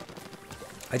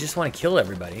I just want to kill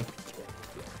everybody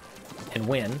and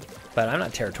win, but I'm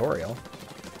not territorial.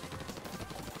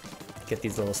 Get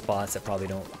these little spots that probably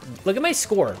don't... Look at my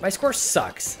score. My score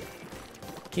sucks.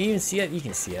 Can you even see it? You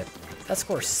can see it. That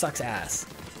score sucks ass.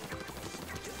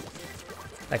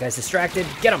 That guy's distracted.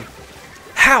 Get him!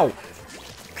 How?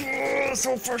 Oh,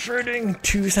 so frustrating.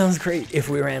 2 sounds great if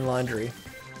we ran laundry.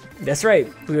 That's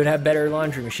right. We would have better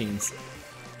laundry machines.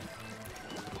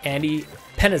 Andy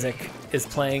Penizik is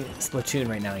playing Splatoon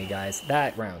right now, you guys.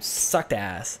 That round sucked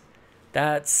ass.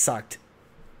 That sucked.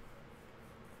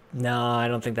 No, I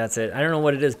don't think that's it. I don't know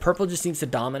what it is. Purple just seems to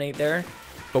dominate there,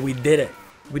 but we did it.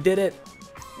 We did it.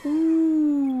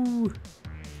 Ooh.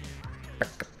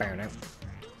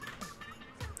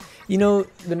 You know,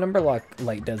 the number lock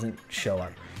light doesn't show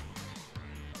up.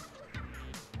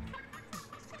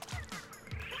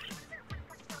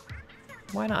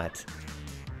 Why not?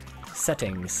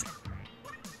 Settings.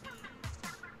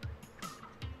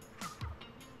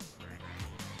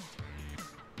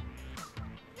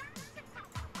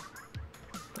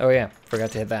 Oh yeah,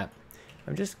 forgot to hit that.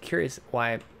 I'm just curious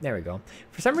why. There we go.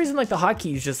 For some reason, like the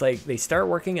hotkeys just like they start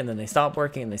working and then they stop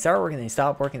working and they start working and they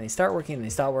stop working and they start working and they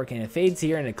stop working and it fades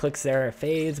here and it clicks there, it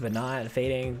fades but not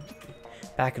fading,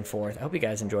 back and forth. I hope you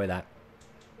guys enjoy that.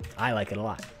 I like it a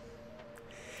lot.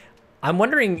 I'm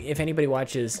wondering if anybody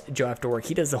watches Joe After Work.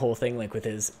 He does the whole thing like with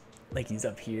his, like he's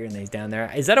up here and then he's down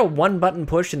there. Is that a 1-button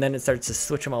push and then it starts to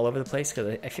switch him all over the place?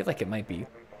 Because I feel like it might be.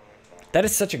 That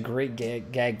is such a great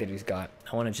gag that he's got.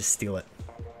 I want to just steal it.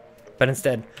 But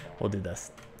instead, we'll do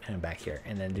this and back here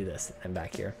and then do this and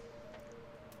back here.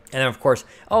 And then of course,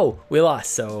 oh, we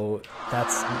lost. So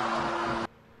that's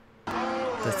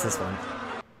this one.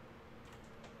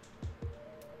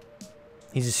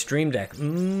 He's a Stream Deck.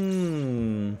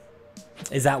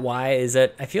 Is that why? Is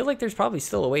it? I feel like there's probably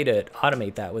still a way to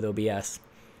automate that with OBS.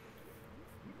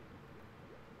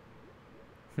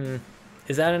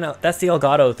 Is that enough? That's the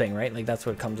Elgato thing, right? Like that's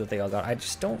what comes with the Elgato. I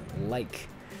just don't like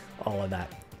all of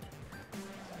that.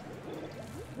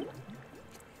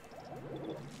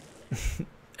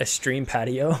 A stream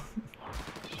patio.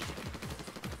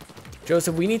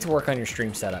 Joseph, we need to work on your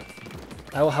stream setup.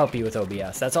 I will help you with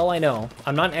OBS. That's all I know.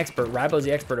 I'm not an expert. Rabo's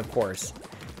the expert, of course.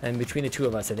 And between the two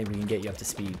of us, I think we can get you up to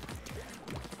speed.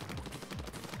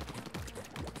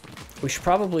 We should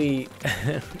probably...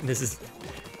 This is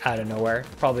out of nowhere.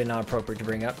 Probably not appropriate to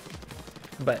bring up.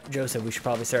 But Joseph, we should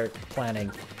probably start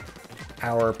planning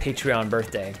our Patreon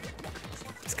birthday.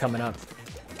 It's coming up.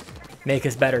 Make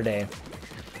Us Better Day.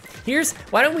 Here's...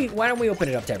 Why don't we open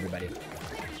it up to everybody?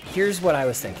 Here's what I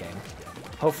was thinking.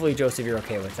 Hopefully, Joseph, you're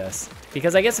okay with this.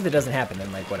 Because I guess if it doesn't happen,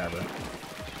 then like whatever.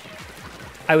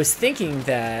 I was thinking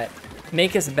that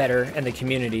Make Us Better and the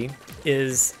community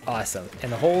is awesome.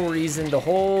 And the whole reason, the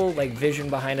whole like vision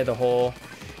behind it, the whole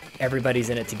everybody's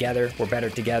in it together, we're better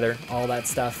together, all that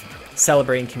stuff.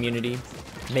 Celebrating community.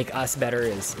 Make us better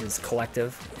is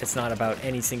collective. It's not about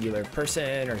any singular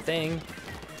person or thing.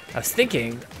 I was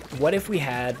thinking, what if we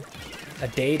had a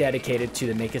day dedicated to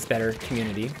the Make Us Better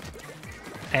community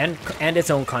and its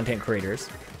own content creators,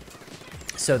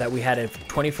 so that we had a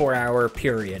 24-hour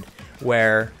period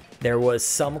where there was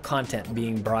some content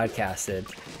being broadcasted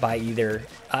by either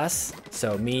us,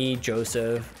 so me,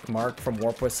 Joseph, Mark from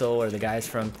Warp Whistle, or the guys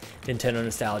from Nintendo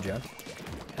Nostalgia.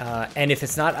 And if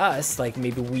it's not us, like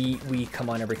maybe we come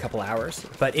on every couple hours.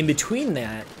 But in between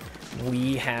that,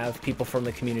 we have people from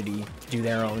the community do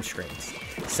their own streams.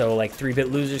 So like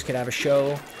 3-Bit Losers could have a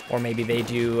show, or maybe they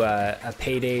do a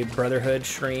Payday Brotherhood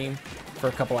stream for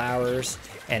a couple hours.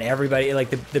 And everybody, like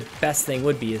the best thing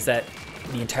would be is that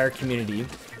the entire community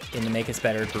in the Make Us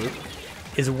Better group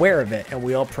is aware of it, and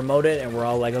we all promote it, and we're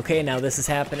all like, okay, now this is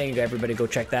happening, everybody go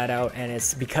check that out. And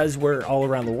it's because we're all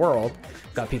around the world,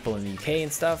 got people in the UK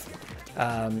and stuff.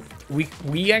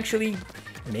 We actually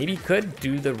maybe could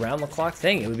do the round the clock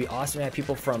thing. It would be awesome to have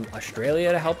people from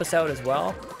Australia to help us out as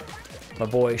well. My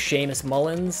boy Seamus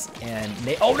Mullins and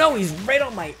oh no, he's right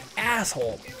on my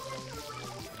asshole.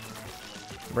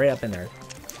 Right up in there.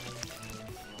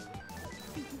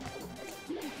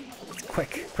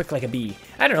 Quick like a bee.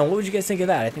 I don't know, what would you guys think of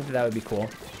that? I think that would be cool.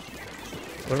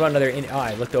 What about another oh,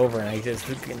 I looked over and I just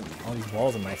freaking all these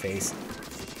walls in my face.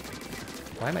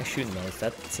 Why am I shooting those?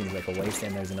 That seems like a waste.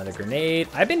 And there's another grenade.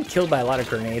 I've been killed by a lot of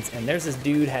grenades, and there's this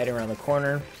dude hiding around the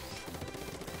corner.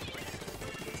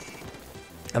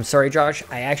 I'm sorry, Josh.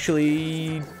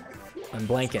 I'm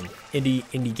blanking.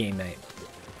 Indie game night.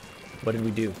 What did we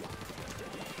do?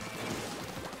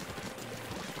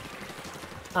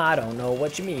 I don't know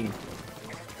what you mean.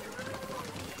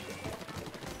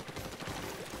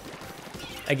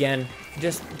 Again,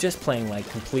 just playing like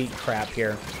complete crap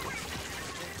here.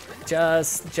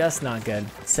 Just not good.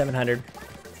 700.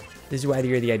 This is why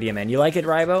you're the idea man. You like it,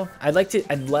 Rybo? I'd like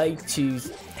to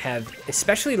have,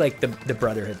 especially like the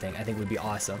brotherhood thing. I think would be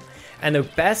awesome. And the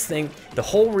best thing, the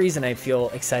whole reason I feel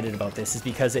excited about this is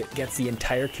because it gets the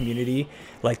entire community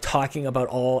like talking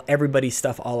about everybody's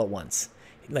stuff all at once.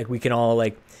 Like we can all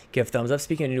like give thumbs up.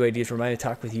 Speaking of new ideas, remind me to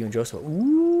talk with you and Joseph.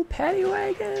 Ooh, paddy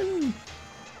wagon.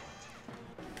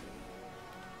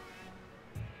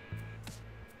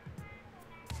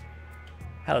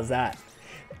 How's that?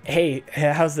 Hey,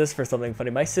 how's this for something funny?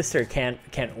 My sister can't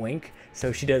wink,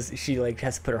 so she like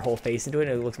has to put her whole face into it,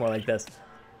 and it looks more like this.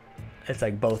 It's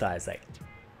like both eyes, like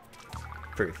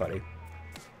pretty funny.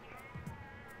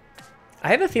 I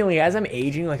have a feeling as I'm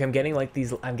aging, like I'm getting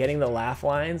the laugh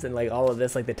lines and like all of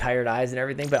this, like the tired eyes and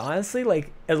everything. But honestly,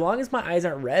 like as long as my eyes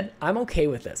aren't red, I'm okay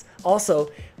with this. Also,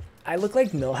 I look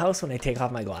like Millhouse when I take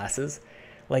off my glasses.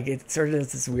 Like it sort of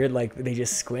is this weird, like they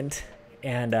just squint.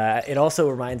 And it also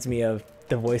reminds me of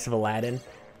the voice of Aladdin,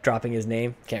 dropping his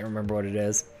name. Can't remember what it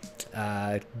is.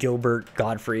 Gilbert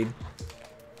Gottfried.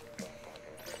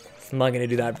 I'm not going to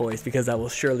do that voice because that will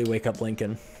surely wake up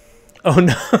Lincoln. Oh,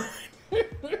 no.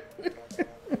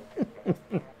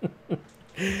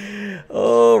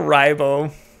 Oh,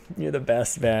 Rybo. You're the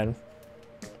best, man.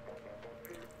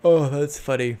 Oh, that's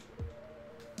funny.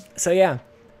 So, yeah.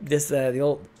 This,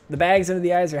 the bags under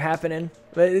the eyes are happening.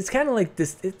 But it's kind of like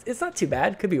this. It's not too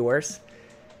bad. Could be worse.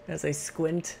 As I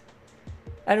squint,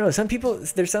 I don't know. Some people,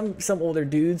 there's some older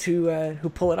dudes who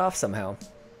pull it off somehow.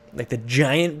 Like the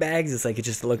giant bags. It's like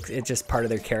it's just part of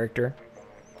their character.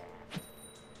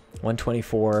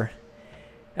 124.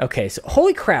 Okay, so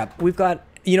holy crap, we've got.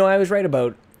 You know, I was right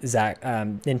about Zach,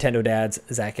 Nintendo Dad's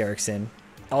Zach Erickson.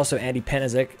 Also, Andy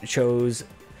Penizik chose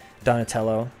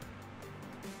Donatello.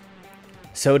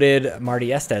 So did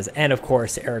Marty Estes, and of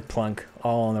course Eric Plunk,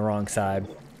 all on the wrong side.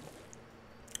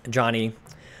 Johnny,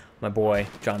 my boy,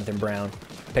 Jonathan Brown,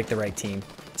 picked the right team.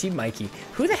 Team Mikey.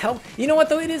 Who the hell? You know what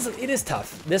though? It is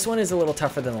tough. This one is a little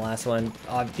tougher than the last one.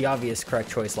 The obvious correct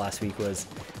choice last week was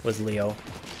Leo,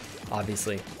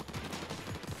 obviously.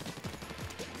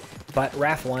 But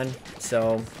Raph won,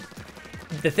 so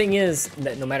the thing is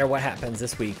that no matter what happens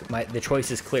this week, the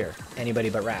choice is clear. Anybody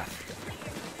but Raph.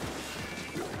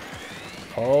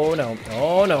 Oh no,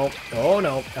 oh no, oh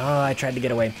no. Oh, I tried to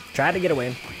get away. Tried to get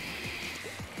away.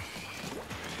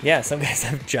 Yeah, some guys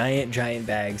have giant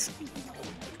bags.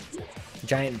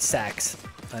 Giant sacks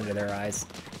under their eyes.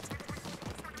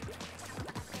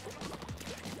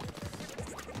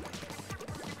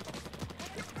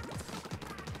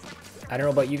 I don't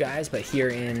know about you guys, but here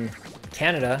in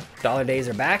Canada, dollar days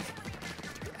are back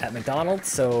at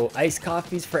McDonald's, so iced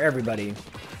coffees for everybody.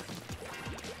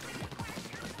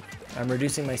 I'm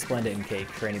reducing my Splenda intake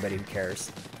for anybody who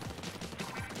cares.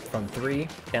 From 3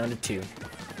 down to 2.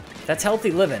 That's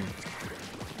healthy living.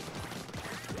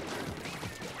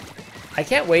 I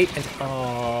can't wait until...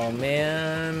 Oh,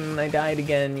 man. I died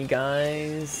again, you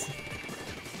guys.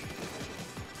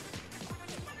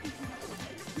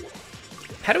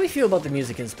 How do we feel about the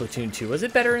music in Splatoon 2? Was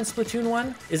it better in Splatoon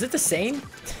 1? Is it the same?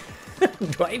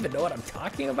 Do I even know what I'm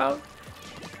talking about?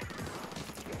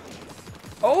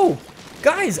 Oh!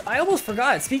 Guys, I almost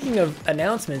forgot. Speaking of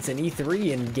announcements and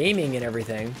E3 and gaming and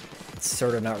everything, it's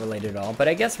sort of not related at all, but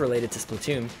I guess related to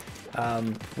Splatoon.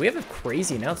 We have a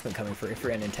crazy announcement coming for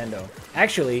Ifri and Nintendo.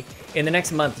 Actually, in the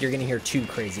next month, you're going to hear 2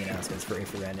 crazy announcements for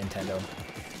Ifri and Nintendo.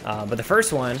 But the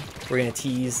first one, we're going to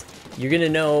tease. You're going to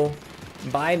know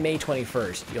by May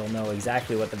 21st. You'll know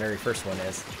exactly what the very first one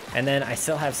is. And then I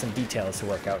still have some details to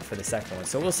work out for the second one.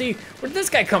 So we'll see. Where did this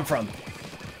guy come from?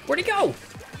 Where'd he go?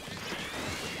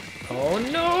 Oh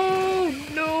no!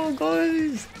 No,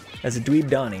 guys! As a dweeb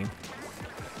Donnie.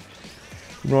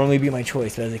 Would normally be my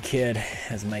choice, but as a kid,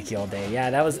 as Mikey all day. Yeah,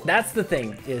 that's the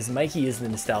thing, is Mikey is the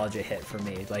nostalgia hit for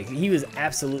me. Like, he was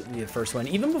absolutely the first one.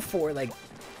 Even before, like,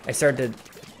 I started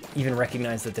to even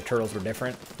recognize that the Turtles were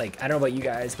different. Like, I don't know about you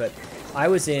guys, but I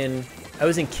was in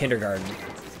kindergarten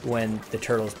when the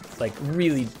Turtles, like,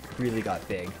 really, really got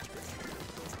big.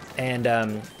 And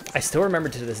I still remember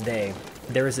to this day,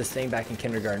 there was this thing back in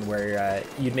kindergarten where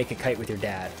you'd make a kite with your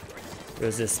dad. It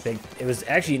was this big, it was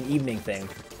actually an evening thing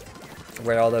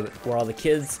where all the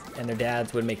kids and their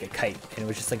dads would make a kite. And it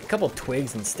was just like a couple of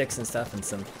twigs and sticks and stuff and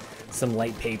some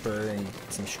light paper and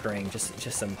some string, just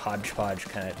some hodgepodge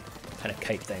kind of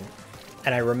kite thing.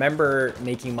 And I remember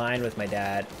making mine with my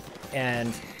dad,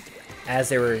 and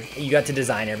as you got to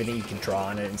design everything, you can draw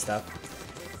on it and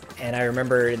stuff. And I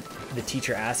remember the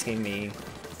teacher asking me,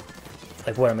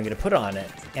 like, what am I going to put on it?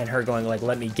 And her going, like,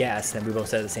 let me guess. And we both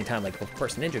said at the same time, like, well, of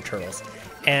course, Ninja Turtles.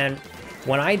 And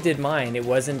when I did mine, it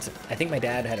wasn't, I think my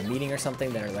dad had a meeting or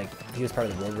something that, like, he was part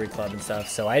of the Rotary Club and stuff.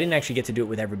 So I didn't actually get to do it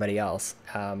with everybody else.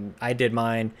 I did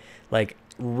mine, like,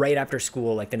 right after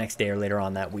school, like, the next day or later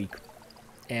on that week.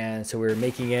 And so we were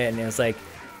making it, and it was like,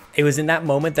 it was in that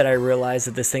moment that I realized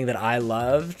that this thing that I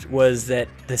loved was that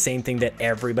the same thing that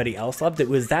everybody else loved.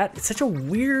 It's such a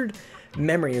weird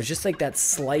memory. It was just like that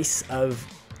slice of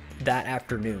that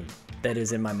afternoon that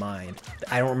is in my mind.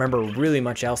 I don't remember really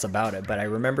much else about it, but I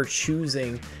remember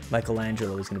choosing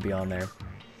Michelangelo was going to be on there.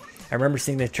 I remember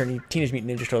seeing the Teenage Mutant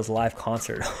Ninja Turtles live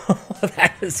concert.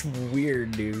 That is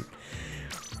weird, dude.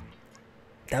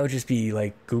 That would just be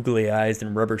like googly eyes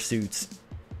and rubber suits.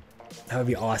 That would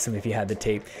be awesome if you had the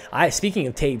tape. Speaking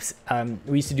of tapes,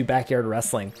 we used to do backyard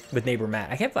wrestling with neighbor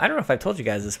Matt. I don't know if I've told you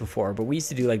guys this before, but we used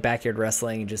to do like backyard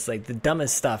wrestling and just like the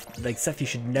dumbest stuff, like stuff you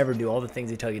should never do, all the things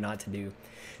they tell you not to do.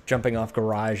 Jumping off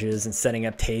garages and setting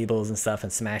up tables and stuff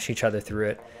and smash each other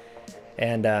through it.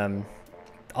 And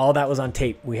all that was on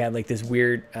tape. We had like this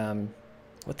weird,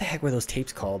 what the heck were those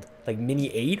tapes called? Like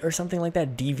Mini 8 or something like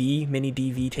that? Mini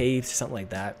DV tapes, something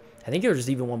like that. I think there was just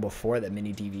even one before that,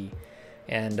 Mini DV.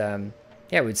 And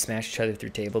yeah, we'd smash each other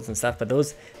through tables and stuff, but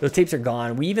those tapes are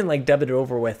gone. We even like dubbed it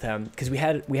over with because we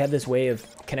had this way of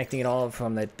connecting it all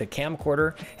from the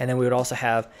camcorder, and then we would also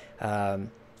have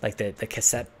like the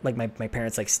cassette, like my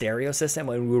parents' like stereo system.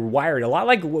 When we would wire it a lot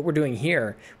like what we're doing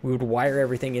here, we would wire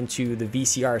everything into the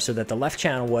VCR so that the left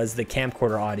channel was the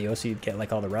camcorder audio, so you'd get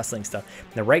like all the wrestling stuff.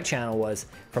 And the right channel was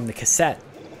from the cassette,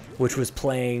 which was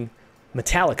playing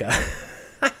Metallica.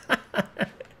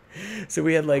 So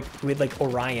we had like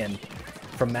Orion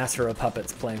from Master of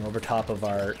Puppets playing over top of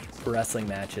our wrestling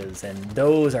matches, and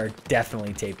those are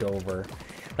definitely taped over.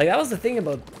 Like, that was the thing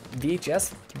about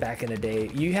VHS back in the day.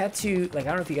 You had to, like, I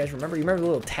don't know if you guys remember. You remember the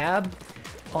little tab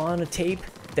on a tape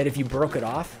that if you broke it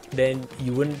off, then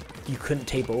you couldn't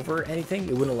tape over anything.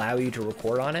 It wouldn't allow you to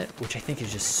record on it, which I think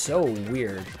is just so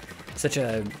weird. Such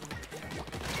a,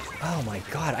 oh my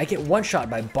God, I get one shot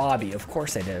by Bobby. Of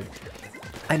course I did.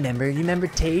 I remember. You remember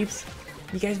tapes?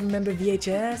 You guys remember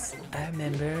VHS? I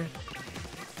remember.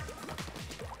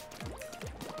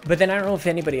 But then I don't know if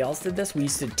anybody else did this. We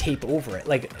used to tape over it.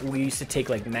 Like, we used to take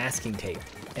like masking tape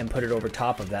and put it over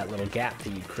top of that little gap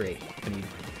that you create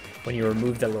when you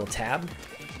remove that little tab.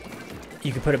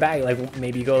 You could put it back. Like,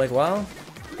 maybe you go like, well,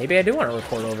 maybe I do want to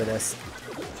record over this.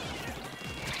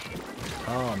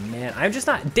 Oh man, I'm just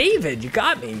not. David, you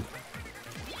got me.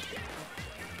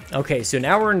 Okay, so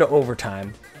now we're into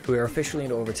overtime. We are officially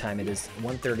into overtime. It is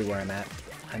 1:30 where I'm at.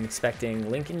 I'm expecting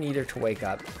Lincoln either to wake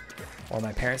up or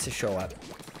my parents to show up.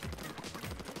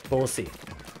 But we'll see.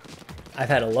 I've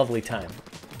had a lovely time.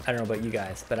 I don't know about you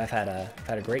guys, but I've had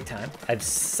a great time. I've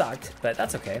sucked, but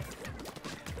that's okay.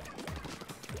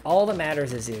 All that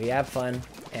matters is if you have fun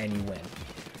and you win.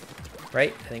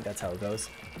 Right? I think that's how it goes.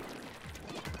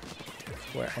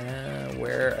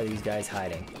 Where are these guys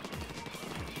hiding?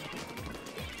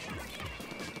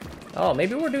 Oh,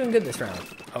 maybe we're doing good this round.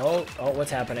 Oh,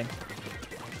 what's happening?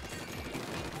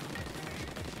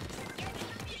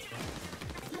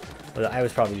 Well, I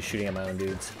was probably just shooting at my own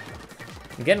dudes.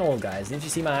 I'm getting old, guys. Didn't you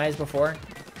see my eyes before?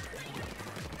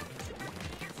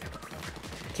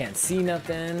 Can't see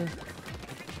nothing.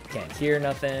 Can't hear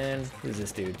nothing. Who's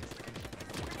this dude?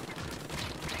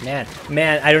 Man,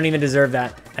 I don't even deserve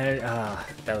that.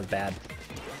 That was bad.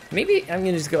 Maybe I'm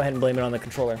gonna just go ahead and blame it on the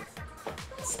controller.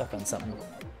 It's stuck on something.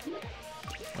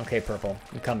 Okay, Purple,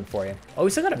 I'm coming for you. Oh, we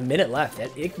still got a minute left.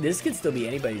 This could still be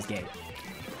anybody's game.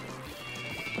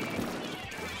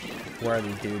 Where are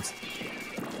these dudes?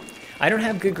 I don't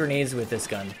have good grenades with this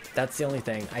gun. That's the only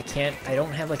thing. I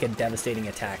don't have like a devastating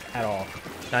attack at all.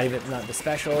 Not the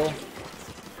special,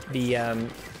 the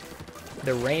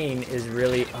rain is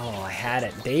really... Oh, I had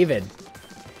it. David,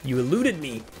 you eluded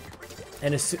me.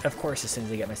 And of course, as soon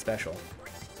as I get my special.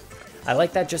 I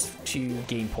like that just to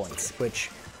gain points, which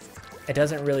it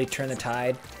doesn't really turn the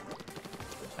tide,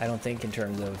 I don't think, in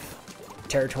terms of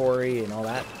territory and all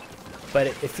that. But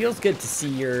it feels good to see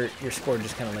your score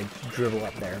just kind of like dribble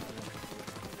up there.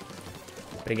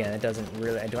 But again, it doesn't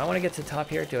really... Do I want to get to the top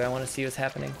here? Do I want to see what's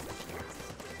happening?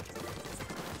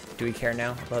 Do we care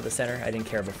now about the center? I didn't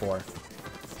care before.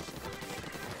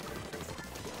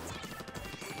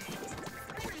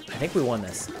 I think we won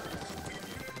this.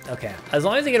 Okay, as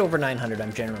long as I get over 900,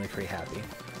 I'm generally pretty happy.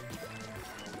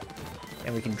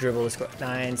 And we can dribble the score.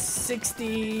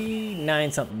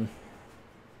 969 something.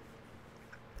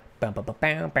 Bam, bam,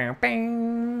 bam, bam,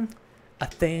 bam. I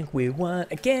think we won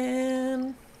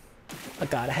again. I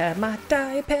gotta have my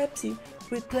Diet Pepsi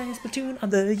with playing Splatoon on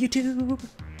the YouTube.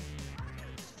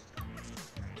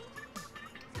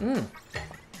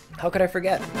 How could I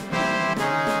forget?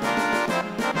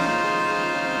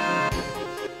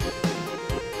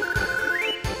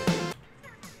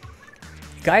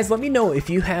 Guys, let me know if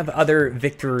you have other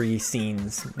victory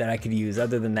scenes that I could use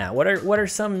other than that. What are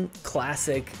some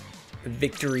classic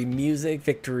victory music,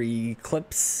 victory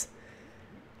clips?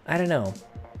 I don't know.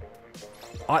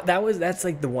 That's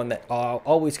like the one that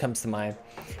always comes to mind.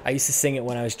 I used to sing it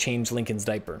when I was changed Lincoln's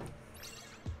diaper.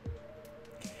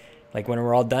 Like when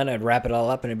we're all done, I'd wrap it all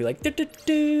up and it'd be like,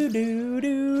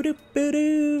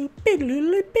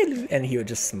 and he would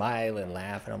just smile and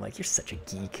laugh, and I'm like, you're such a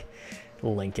geek,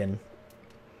 Lincoln.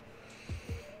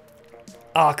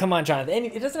 Oh, come on, Jonathan. And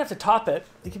it doesn't have to top it.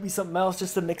 It could be something else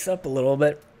just to mix up a little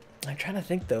bit. I'm trying to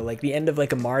think though, like the end of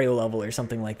like a Mario level or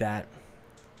something like that.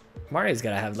 Mario's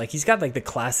gotta have, like, he's got like the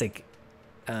classic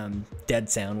dead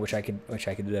sound, which I could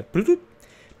do that. Boop boop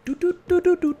boop doo doo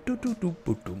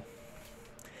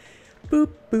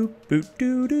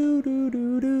doo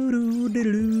doo doo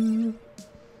doo.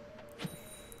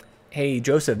 Hey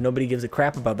Joseph, nobody gives a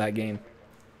crap about that game.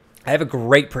 I have a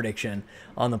great prediction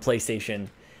on the PlayStation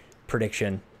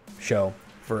prediction show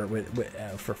for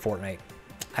Fortnite.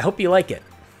 I hope you like it.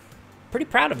 Pretty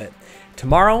proud of it.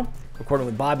 Tomorrow, recording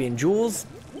with Bobby and Jules.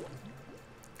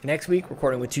 Next week,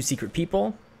 recording with Two Secret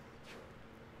People.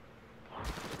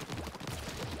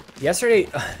 Yesterday,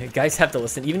 guys have to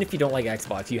listen. Even if you don't like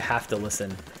Xbox, you have to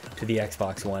listen to the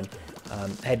Xbox one. I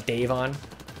had Dave on.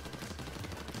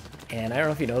 And I don't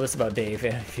know if you know this about Dave,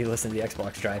 if you listen to the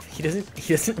Xbox Drive. He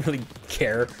doesn't really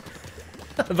care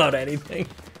about anything.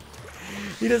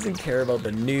 He doesn't care about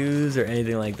the news or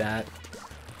anything like that.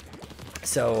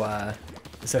 So,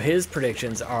 so his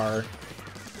predictions are,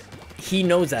 he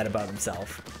knows that about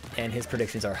himself, and his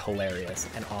predictions are hilarious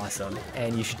and awesome,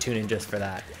 and you should tune in just for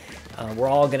that. We're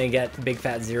all gonna get big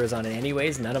fat zeros on it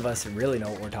anyways. None of us really know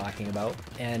what we're talking about,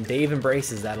 and Dave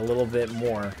embraces that a little bit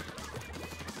more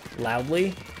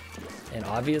loudly and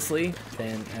obviously.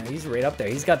 Then he's right up there.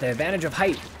 He's got the advantage of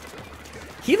height.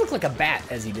 He looked like a bat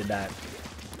as he did that.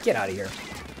 Get out of here.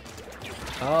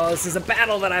 Oh, this is a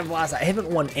battle that I've lost. I haven't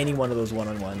won any one of those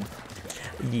one-on-one.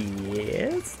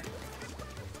 Yes.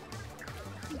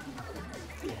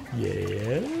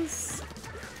 Yes.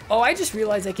 Oh, I just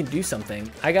realized I can do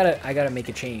something. I gotta make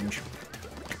a change.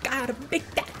 I gotta make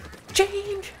that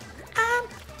change. I'm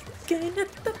looking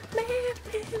at the man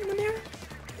in the mirror.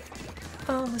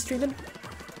 On the streaming.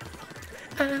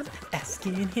 I'm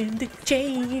asking him to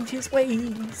change his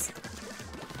ways.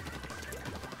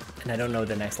 And I don't know what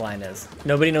the next line is.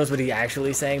 Nobody knows what he's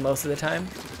actually saying most of the time.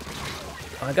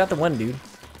 Oh, I got the one, dude.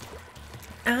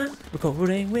 I'm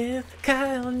recording with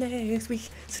Kyle next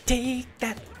week, so take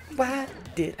that. Why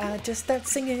did I just start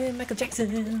singing Michael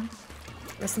Jackson?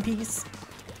 Rest in peace.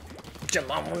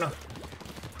 Jamona.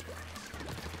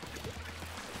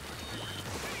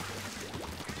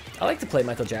 I like to play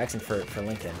Michael Jackson for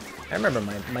Lincoln. I remember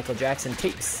my Michael Jackson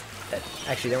tapes that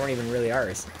actually they weren't even really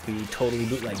ours. We totally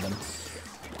bootlegged them.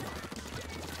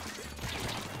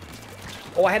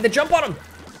 Oh, I had to jump on him!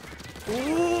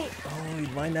 Ooh. Oh, he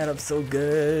lined that up so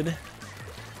good.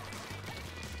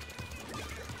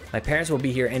 My parents will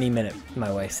be here any minute, my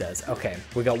wife says. Okay,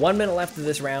 we got 1 minute left of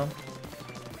this round.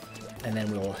 And then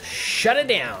we'll shut it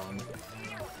down.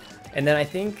 And then I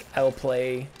think I will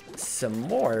play some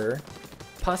more,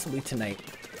 possibly tonight.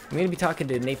 I'm going to be talking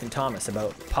to Nathan Thomas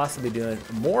about possibly doing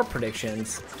more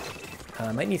predictions.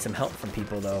 I might need some help from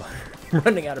people, though. I'm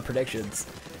running out of predictions.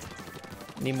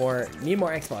 Need more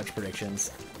Xbox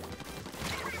predictions.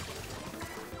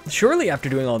 Surely after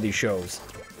doing all these shows,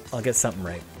 I'll get something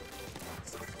right.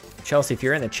 Chelsea, if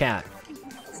you're in the chat,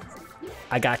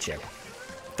 I got you.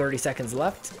 30 seconds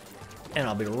left, and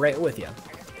I'll be right with you.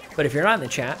 But if you're not in the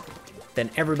chat, then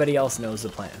everybody else knows the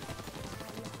plan.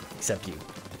 Except you.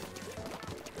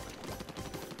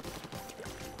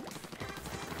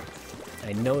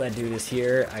 I know that dude is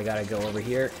here. I gotta go over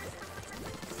here.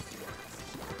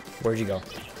 Where'd you go?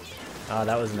 Oh,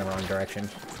 that was in the wrong direction.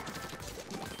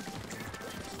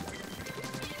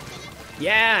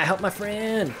 Yeah, help my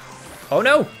friend. Oh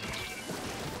no!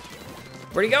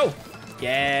 Where'd he go?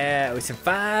 Yeah, we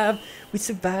survived. We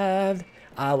survived.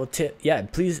 I will tip. Yeah,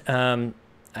 please. I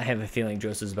have a feeling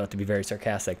Joseph's about to be very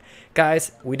sarcastic.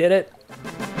 Guys, we did it.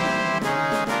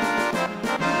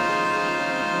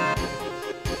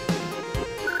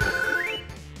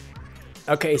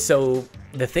 Okay, so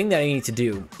the thing that I need to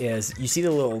do is, you see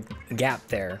the little gap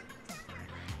there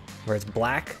where it's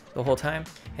black the whole time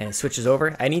and it switches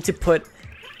over? I need to put,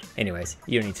 anyways,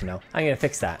 you don't need to know. I'm gonna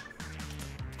fix that.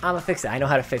 I'm gonna fix it. I know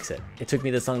how to fix it. It took me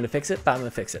this long to fix it, but I'm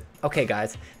gonna fix it. Okay,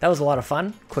 guys, that was a lot of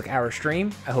fun. Quick hour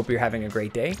stream. I hope you're having a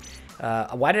great day.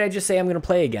 Why did I just say I'm gonna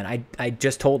play again? I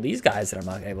just told these guys that I'm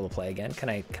not able to play again. Can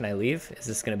I leave? Is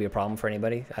this gonna be a problem for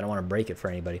anybody? I don't want to break it for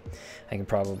anybody. I can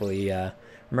probably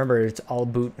remember, it's all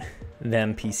boot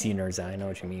them PC nerds. I know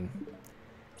what you mean.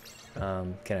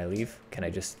 Can I leave? Can I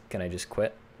just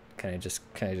quit? Can I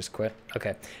just quit?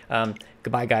 Okay.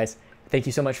 Goodbye, guys. Thank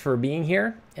you so much for being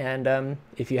here. And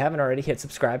if you haven't already, hit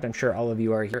subscribe. I'm sure all of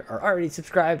you are already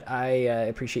subscribed. I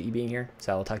appreciate you being here.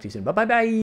 So I'll talk to you soon. Bye bye bye.